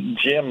on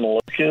Jim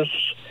Lucas.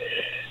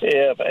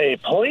 If a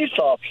police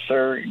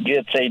officer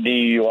gets a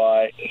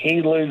DUI,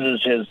 he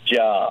loses his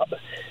job.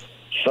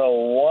 So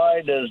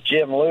why does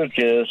Jim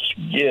Lucas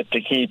get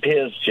to keep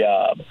his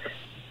job?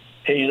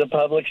 He's a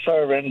public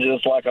servant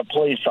just like a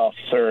police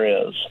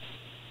officer is.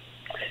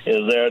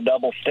 Is there a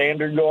double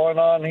standard going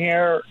on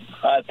here?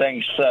 I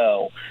think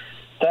so.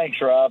 Thanks,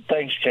 Rob.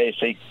 Thanks,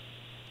 Casey.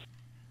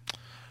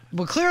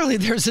 Well, clearly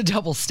there's a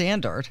double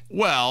standard.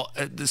 Well,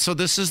 so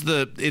this is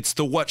it's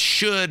the what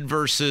should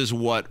versus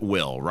what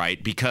will,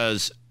 right?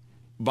 Because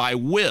by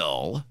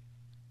will,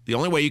 the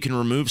only way you can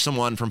remove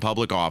someone from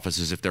public office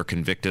is if they're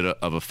convicted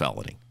of a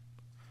felony.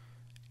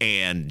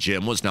 And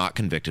Jim was not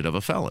convicted of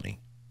a felony.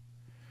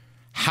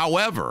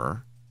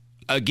 However,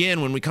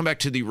 again, when we come back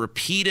to the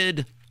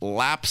repeated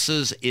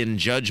lapses in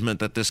judgment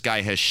that this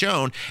guy has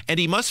shown, and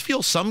he must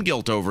feel some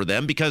guilt over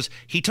them because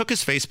he took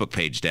his Facebook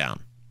page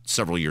down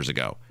several years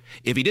ago.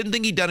 If he didn't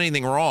think he'd done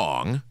anything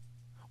wrong,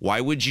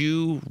 why would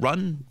you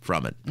run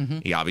from it? Mm-hmm.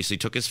 He obviously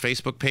took his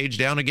Facebook page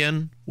down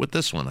again with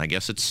this one. I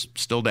guess it's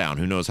still down.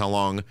 Who knows how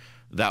long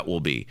that will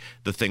be.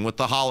 The thing with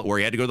where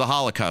he had to go to the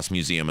Holocaust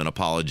Museum and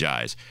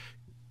apologize.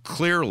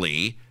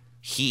 Clearly,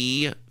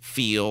 he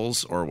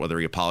feels, or whether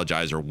he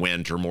apologized or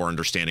went or more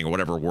understanding or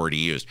whatever word he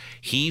used,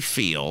 he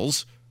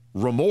feels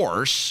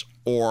remorse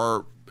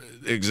or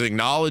is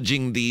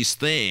acknowledging these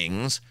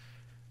things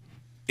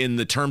in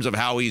the terms of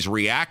how he's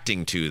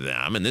reacting to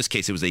them. In this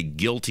case, it was a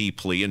guilty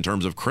plea in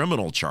terms of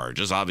criminal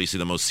charges, obviously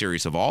the most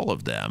serious of all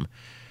of them.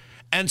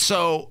 And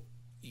so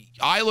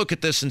I look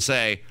at this and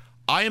say,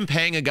 I am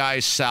paying a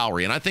guy's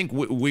salary, and I think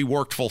we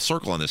worked full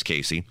circle on this,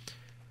 Casey.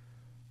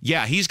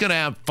 Yeah, he's going to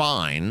have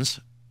fines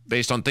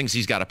based on things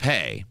he's got to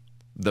pay.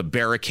 The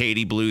barricade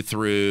he blew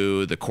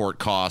through, the court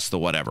costs, the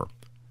whatever.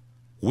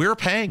 We're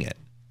paying it.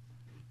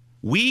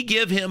 We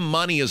give him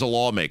money as a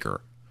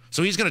lawmaker.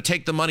 So he's going to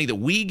take the money that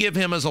we give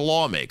him as a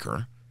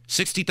lawmaker,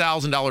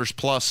 $60,000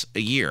 plus a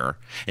year,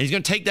 and he's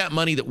going to take that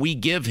money that we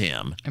give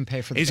him and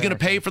pay for the he's going to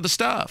pay for the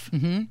stuff.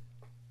 Mm-hmm.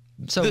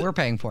 So we're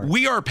paying for it.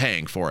 We are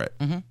paying for it.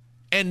 Mm-hmm.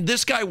 And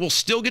this guy will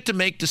still get to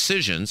make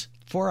decisions.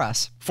 For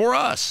us. For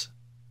us.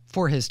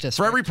 For his district.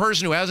 For every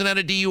person who hasn't had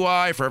a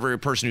DUI, for every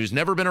person who's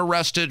never been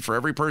arrested, for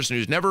every person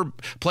who's never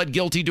pled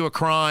guilty to a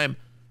crime.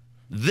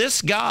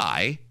 This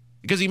guy,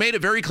 because he made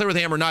it very clear with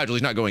Hammer Nigel,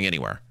 he's not going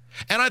anywhere.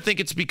 And I think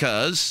it's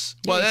because,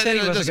 well, he said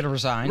he wasn't going to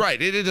resign.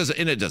 Right. It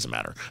doesn't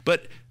matter.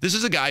 But this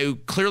is a guy who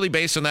clearly,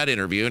 based on that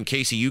interview, and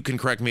Casey, you can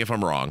correct me if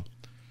I'm wrong,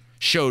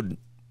 showed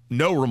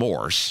no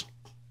remorse.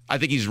 I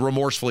think he's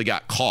remorsefully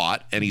got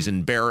caught, and he's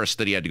embarrassed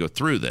that he had to go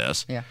through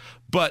this. Yeah.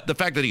 But the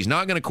fact that he's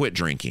not going to quit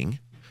drinking,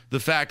 the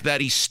fact that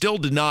he's still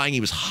denying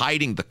he was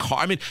hiding the car.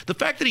 I mean, the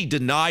fact that he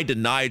denied to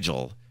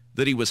Nigel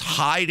that he was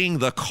hiding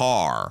the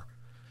car.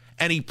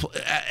 And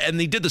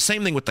he did the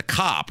same thing with the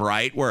cop,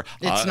 right? Where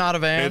it's not a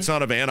van. It's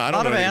not a van. I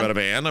don't know anything about a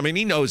van. I mean,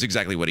 he knows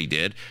exactly what he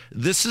did.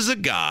 This is a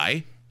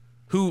guy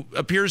who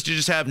appears to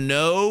just have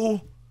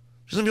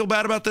doesn't feel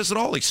bad about this at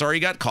all. He's sorry he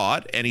got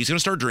caught, and he's going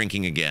to start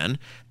drinking again.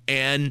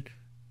 And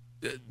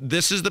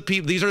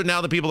these are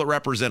now the people that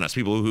represent us,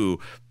 people who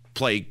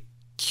play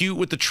cute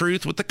with the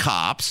truth with the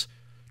cops,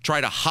 try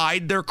to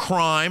hide their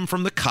crime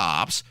from the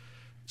cops,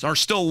 are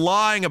still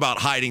lying about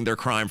hiding their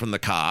crime from the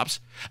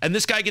cops, and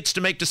this guy gets to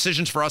make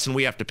decisions for us, and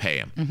we have to pay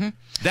him. Mm-hmm.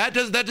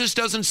 That just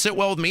doesn't sit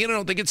well with me, and I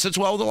don't think it sits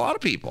well with a lot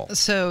of people.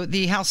 So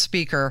the House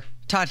Speaker,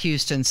 Todd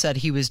Houston, said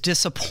he was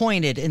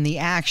disappointed in the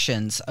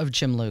actions of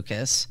Jim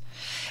Lucas,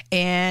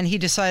 and he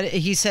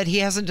said he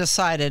hasn't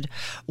decided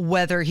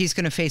whether he's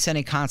going to face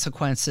any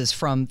consequences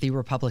from the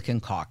Republican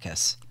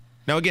caucus.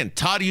 Now, again,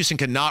 Todd Houston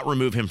cannot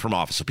remove him from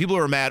office. So people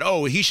who are mad,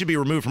 he should be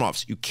removed from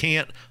office. You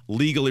can't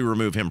legally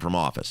remove him from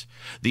office.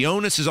 The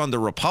onus is on the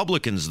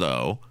Republicans,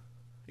 though,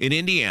 in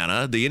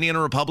Indiana, the Indiana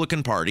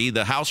Republican Party,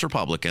 the House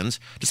Republicans,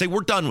 to say,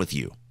 we're done with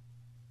you.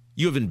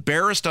 You have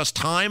embarrassed us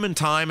time and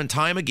time and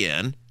time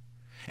again.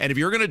 And if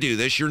you're going to do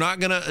this, you're not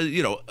going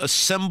to,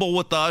 assemble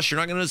with us. You're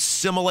not going to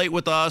assimilate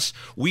with us.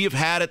 We have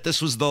had it.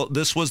 This was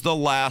the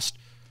last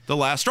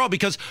straw.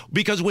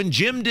 Because when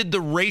Jim did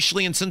the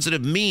racially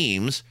insensitive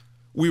memes,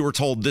 we were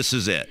told this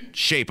is it,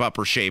 shape up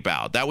or shape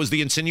out. That was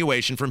the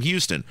insinuation from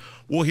Houston.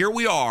 Well, here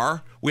we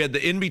are. We had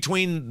the in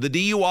between the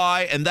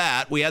DUI and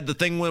that. We had the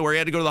thing where he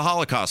had to go to the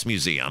Holocaust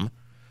Museum.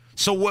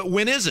 So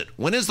when is it?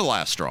 When is the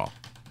last straw?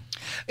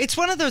 It's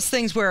one of those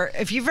things where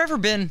if you've ever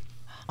been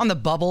on the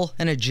bubble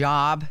in a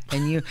job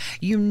and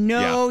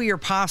you're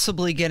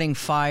possibly getting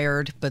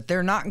fired, but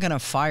they're not going to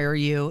fire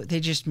you. They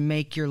just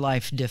make your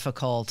life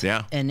difficult.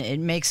 Yeah. And it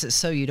makes it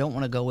so you don't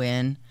want to go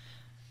in.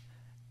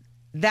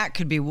 That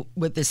could be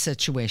what this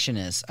situation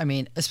is. I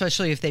mean,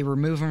 especially if they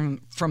remove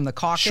him from the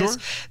caucus,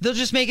 sure. They'll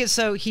just make it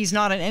so he's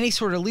not in any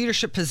sort of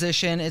leadership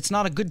position. It's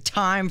not a good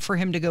time for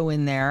him to go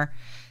in there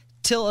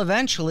till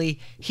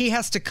eventually he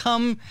has to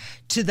come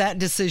to that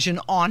decision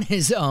on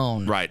his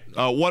own. Right.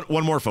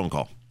 One more phone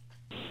call.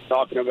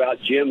 Talking about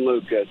Jim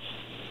Lucas.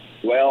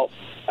 Well,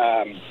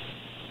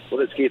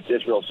 let's keep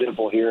this real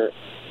simple here.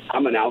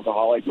 I'm an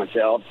alcoholic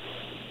myself,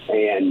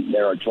 and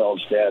there are 12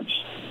 steps,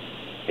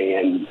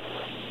 and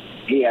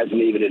he hasn't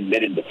even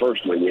admitted the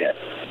first one yet.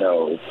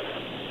 So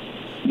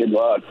good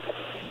luck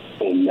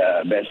and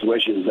best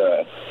wishes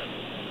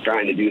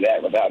trying to do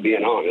that without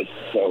being honest.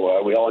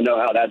 So we all know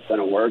how that's going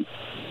to work.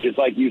 Just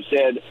like you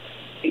said,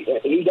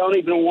 he don't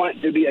even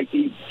want to be.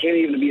 He can't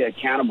even be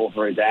accountable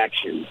for his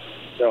actions.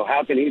 So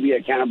how can he be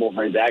accountable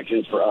for his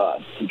actions for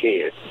us? He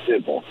can't.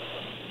 Simple.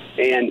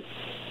 And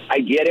I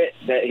get it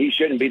that he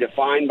shouldn't be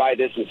defined by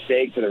this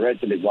mistake for the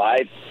rest of his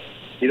life.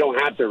 You don't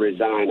have to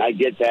resign. I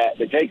get that.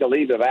 But take a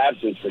leave of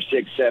absence for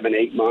 6, 7,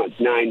 8 months,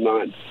 9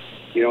 months.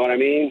 You know what I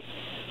mean?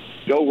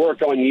 Go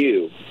work on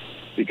you.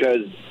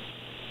 Because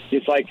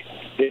it's like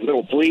this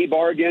little plea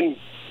bargain.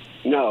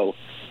 No.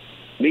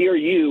 Me or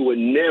you would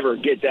never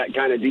get that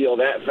kind of deal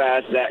that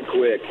fast, that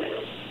quick.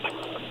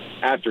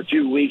 After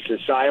 2 weeks of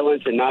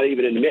silence and not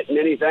even admitting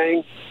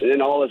anything, and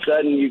then all of a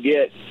sudden you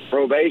get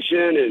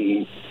probation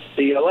and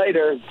see you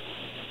later.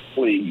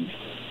 Please.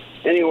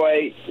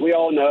 Anyway, we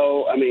all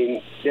know, I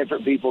mean,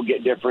 different people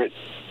get different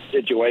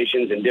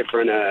situations and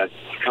different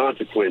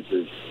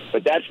consequences.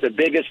 But that's the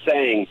biggest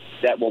thing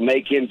that will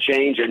make him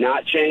change or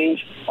not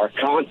change are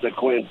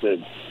consequences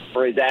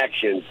for his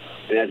actions.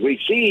 And as we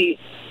see,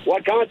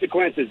 what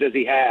consequences does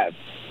he have?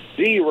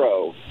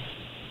 0.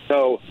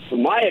 So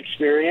from my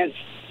experience,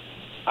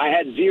 I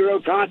had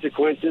 0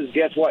 consequences.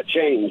 Guess what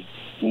changed?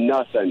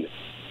 Nothing.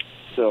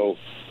 So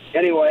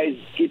anyways,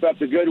 keep up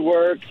the good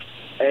work.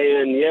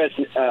 And yes,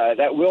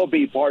 that will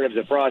be part of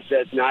the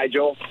process,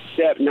 Nigel.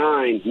 Step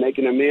 9,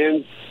 making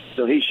amends.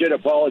 So he should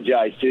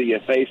apologize to you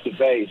face to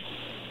face.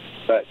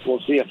 But we'll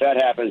see if that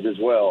happens as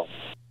well.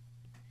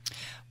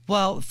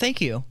 Well,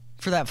 thank you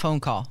for that phone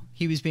call.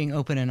 He was being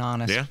open and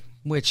honest,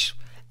 which,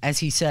 as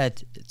he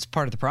said, it's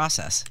part of the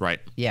process. Right.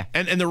 Yeah.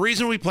 And the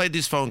reason we played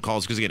these phone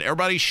calls, because, again,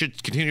 everybody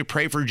should continue to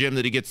pray for Jim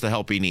that he gets the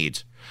help he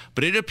needs.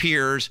 But it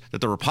appears that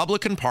the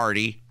Republican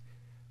Party,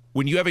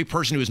 when you have a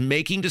person who is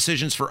making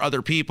decisions for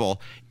other people,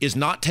 is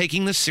not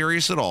taking this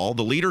serious at all.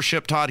 The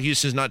leadership, Todd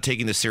Houston, is not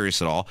taking this serious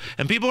at all.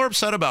 And people are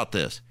upset about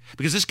this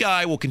because this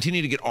guy will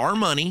continue to get our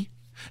money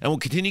and will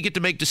continue to get to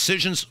make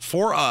decisions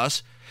for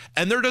us.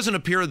 And there doesn't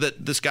appear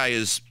that this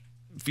guy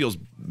feels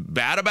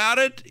bad about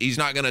it. He's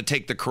not going to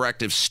take the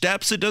corrective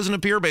steps, it doesn't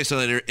appear, based on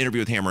the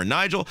interview with Hammer and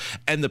Nigel.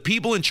 And the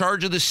people in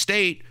charge of the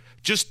state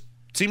just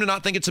seem to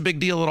not think it's a big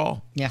deal at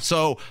all. Yeah.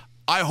 So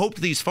I hope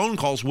these phone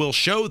calls will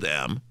show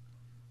them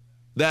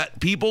that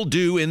people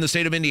in the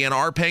state of Indiana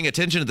are paying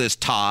attention to this,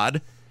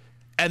 Todd,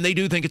 and they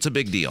do think it's a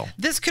big deal.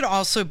 This could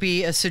also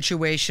be a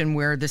situation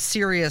where the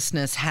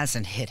seriousness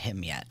hasn't hit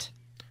him yet,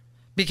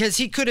 because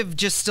he could have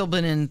just still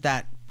been in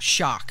that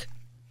shock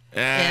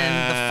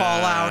and the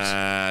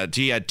fallout.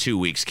 He had 2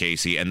 weeks,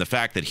 Casey, and the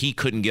fact that he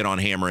couldn't get on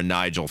Hammer and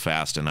Nigel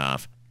fast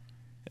enough,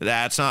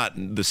 that's not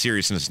the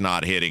seriousness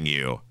not hitting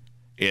you.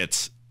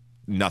 It's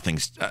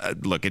nothing's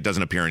look, it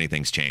doesn't appear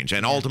anything's changed.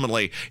 And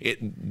ultimately,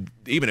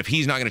 even if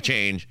he's not going to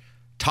change,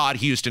 Todd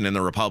Houston and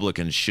the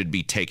Republicans should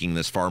be taking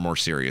this far more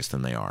serious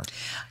than they are.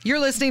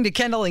 You're listening to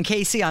Kendall and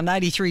Casey on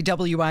 93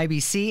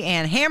 WIBC,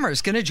 and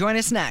Hammer's going to join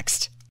us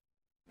next.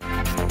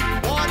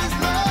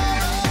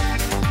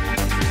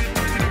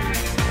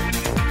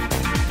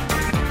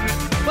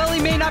 Well,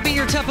 he may not be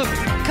your cup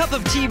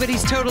of tea, but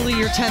he's totally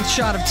your 10th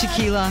shot of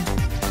tequila.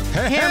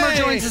 Hammer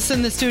joins us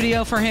in the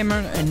studio for Hammer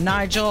and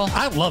Nigel.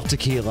 I love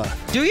tequila.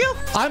 Do you?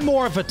 I'm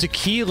more of a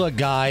tequila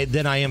guy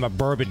than I am a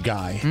bourbon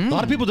guy. A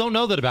lot of people don't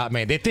know that about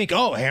me. They think,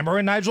 oh, Hammer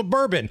and Nigel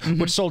bourbon,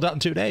 which sold out in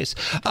 2 days.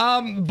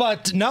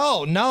 But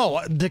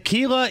no.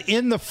 Tequila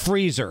in the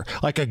freezer.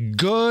 Like a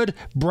good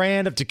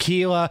brand of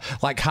tequila,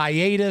 like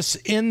Hiatus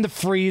in the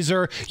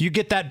freezer. You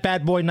get that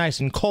bad boy nice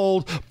and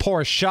cold,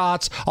 pour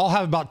shots. I'll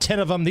have about 10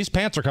 of them. These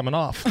pants are coming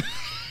off.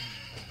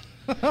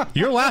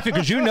 You're laughing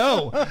because you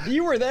know.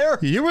 You were there.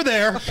 You were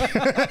there.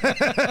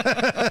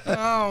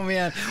 Oh,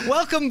 man.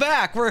 Welcome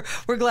back. We're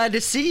glad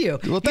to see you.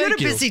 Well, you had a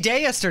busy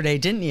day yesterday,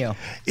 didn't you?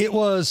 It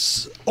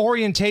was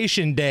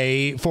orientation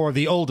day for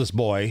the oldest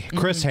boy,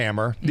 Chris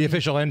Hammer, the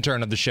official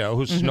intern of the show,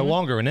 who's no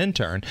longer an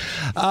intern.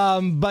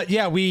 But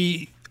yeah,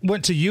 we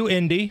went to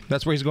UIndy.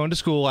 That's where he's going to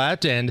school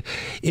at. And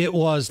it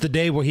was the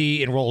day where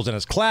he enrolls in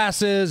his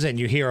classes, and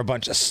you hear a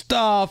bunch of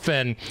stuff,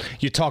 and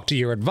you talk to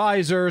your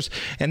advisors.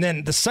 And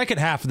then the second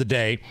half of the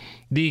day,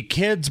 the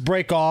kids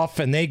break off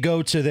and they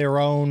go to their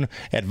own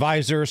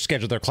advisors,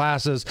 schedule their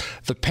classes.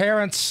 The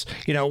parents,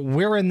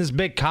 we're in this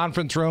big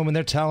conference room, and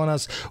they're telling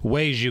us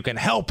ways you can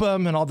help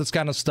them and all this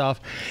kind of stuff.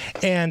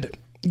 And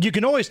you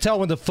can always tell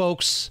when the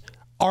folks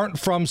aren't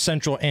from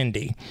Central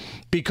Indy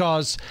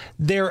because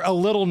they're a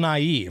little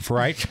naive,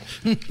 right?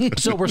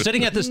 So we're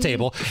sitting at this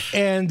table,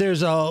 and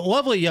there's a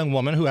lovely young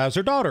woman who has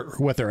her daughter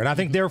with her, and I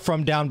think they're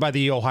from down by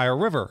the Ohio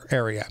River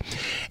area.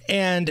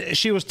 And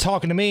she was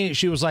talking to me.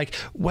 She was like,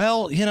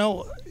 well,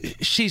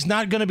 she's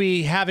not going to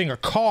be having a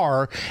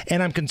car,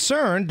 and I'm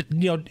concerned,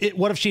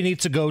 what if she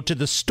needs to go to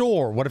the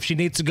store? What if she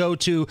needs to go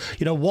to,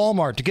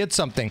 Walmart to get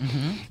something?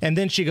 And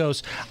then she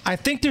goes, I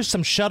think there's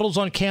some shuttles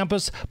on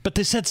campus, but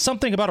they said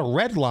something about a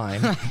red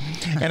line.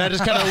 And I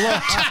just kind of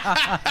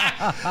looked.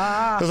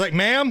 I was like,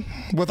 ma'am,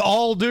 with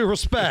all due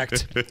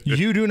respect,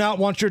 you do not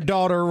want your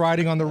daughter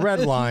riding on the red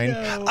line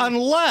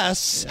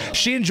unless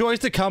she enjoys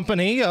the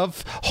company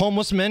of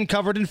homeless men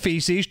covered in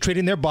feces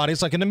treating their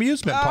bodies like an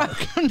amusement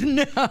park.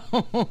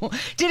 No.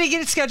 Did he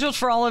get it scheduled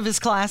for all of his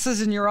classes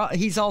and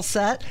he's all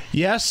set?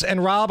 Yes,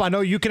 and Rob, I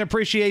know you can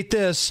appreciate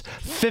this.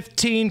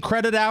 15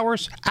 credit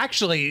hours.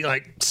 Actually,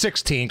 like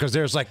 16, because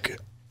there's like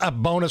a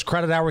bonus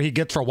credit hour he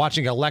gets for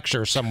watching a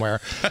lecture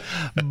somewhere.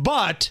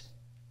 But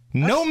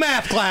no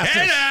math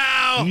classes.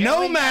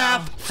 No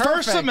math.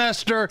 First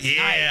semester. Yeah.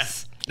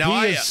 Nice.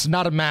 Now, he is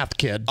not a math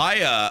kid.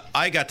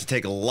 I got to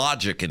take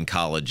logic in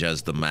college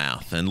as the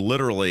math, and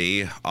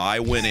literally I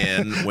went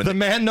in when the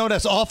man known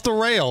as off the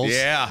rails.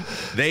 Yeah,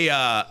 you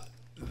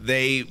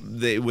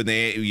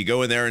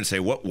go in there and say,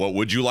 what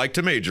would you like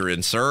to major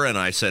in, sir? And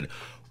I said,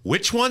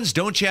 which ones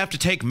don't you have to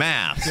take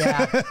math?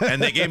 Yeah.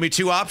 And they gave me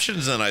 2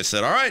 options, and I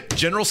said, all right,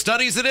 general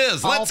studies it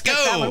is. Let's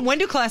go. When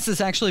do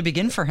classes actually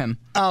begin for him?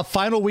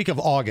 Final week of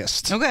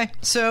August. Okay,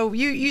 so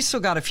you still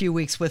got a few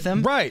weeks with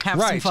him. Right,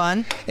 Have some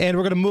fun. And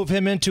we're going to move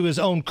him into his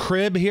own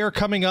crib here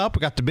coming up.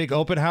 We got the big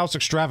open house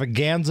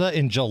extravaganza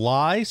in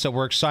July, so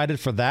we're excited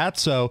for that.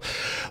 So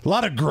a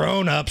lot of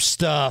grown-up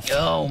stuff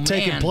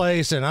taking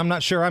place, and I'm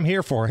not sure I'm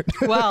here for it.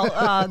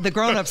 Well, the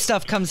grown-up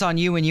stuff comes on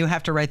you when you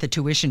have to write the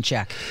tuition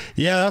check.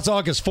 Yeah, that's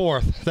August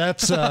 4th.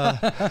 That's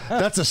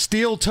a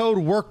steel-toed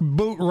work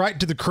boot right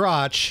to the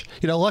crotch.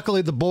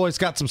 Luckily the boys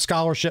got some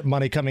scholarship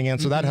money coming in,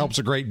 so that helps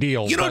a great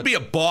deal. It'd be a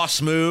boss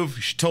move.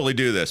 You should totally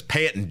do this.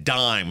 Pay it in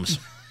dimes.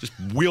 Just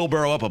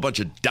wheelbarrow up a bunch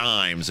of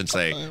dimes and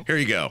say, here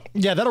you go.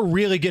 Yeah, that'll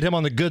really get him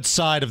on the good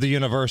side of the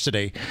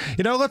university.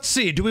 Let's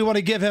see. Do we want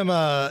to give him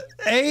a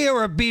A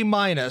or a B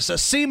minus, a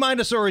C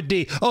minus or a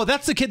D? Oh,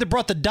 that's the kid that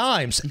brought the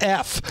dimes.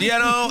 F.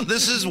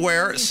 This is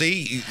where,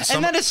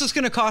 and then it's just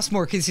going to cost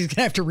more because he's going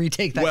to have to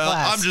retake that class.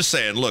 Well, I'm just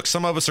saying, look,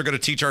 some of us are going to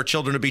teach our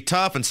children to be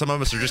tough, and some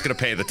of us are just going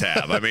to pay the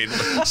tab. I mean,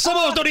 some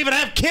of us don't even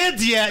have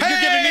kids yet. You're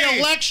giving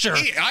me a lecture.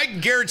 I can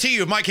guarantee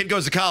you, if my kid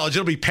goes to college,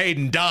 it'll be paid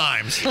in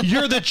dimes.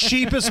 You're the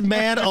cheapest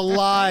man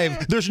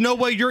alive. There's no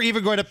way you're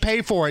even going to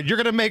pay for it. You're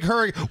going to make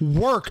her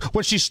work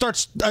when she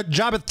starts a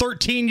job at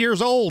 13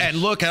 years old. And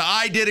look,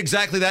 I did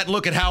exactly that.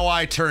 Look at how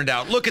I turned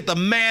out. Look at the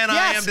man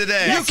I am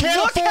today. You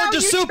can't afford to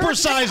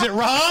supersize it,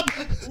 Rob.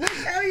 Look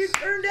how you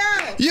turned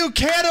out. You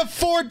can't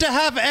afford to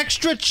have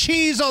extra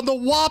cheese on the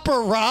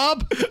Whopper,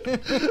 Rob.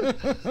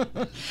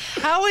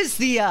 How is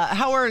the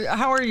how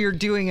are you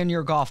doing in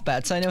your golf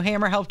bets? I know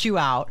Hammer helped you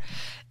out.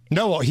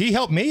 No, he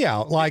helped me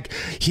out. Like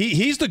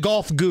he's the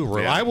golf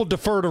guru. Yeah. I will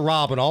defer to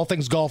Rob on all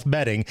things golf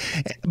betting,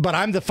 but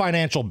I'm the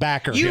financial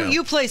backer.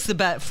 You placed the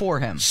bet for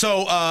him.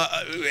 So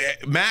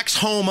Max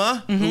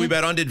Homa, who we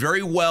bet on, did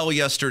very well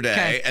yesterday.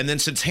 Okay. And then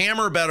since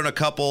Hammer bet on a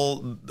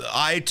couple,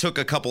 I took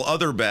a couple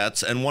other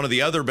bets, and one of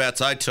the other bets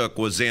I took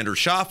was Xander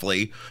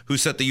Schauffele, who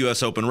set the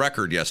U.S. Open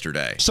record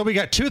yesterday. So we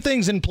got two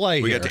things in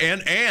play here.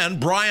 And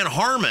Brian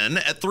Harmon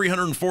at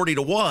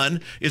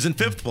 340-1 is in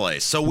fifth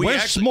place. So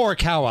where's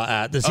Morikawa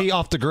at? Is he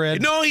off the grid?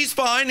 No, he's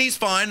fine. He's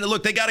fine.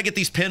 Look, they got to get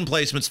these pin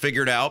placements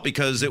figured out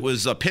because it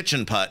was a pitch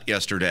and putt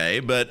yesterday.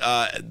 But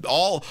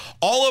all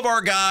of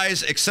our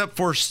guys except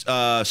for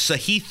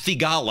Sahith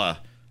Theegala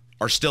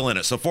are still in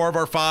it. So 4 of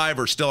our 5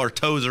 are still, our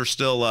toes are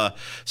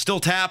still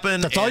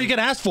tapping. That's all you can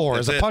ask for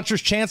is a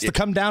puncher's chance to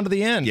come down to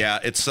the end. Yeah,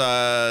 it's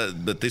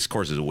but this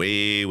course is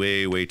way,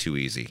 way, way too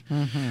easy.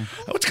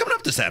 What's coming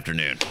up this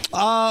afternoon?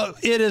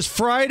 It is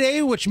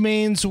Friday, which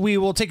means we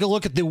will take a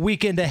look at the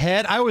weekend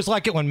ahead. I always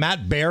like it when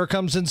Matt Baer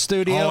comes in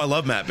studio. Oh, I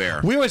love Matt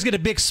Baer. We always get a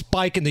big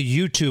spike in the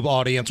YouTube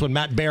audience when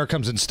Matt Baer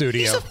comes in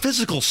studio. He's a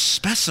physical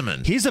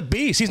specimen. He's a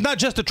beast. He's not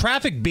just a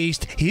traffic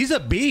beast. He's a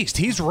beast.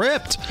 He's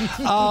ripped.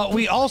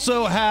 We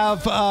also have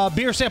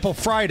Beer Sample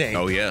Friday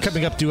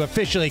coming up to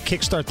officially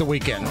kickstart the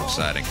weekend.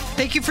 Exciting.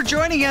 Thank you for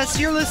joining us.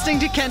 You're listening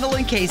to Kendall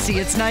and Casey.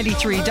 It's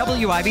 93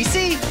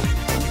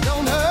 WIBC.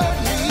 Don't hurt.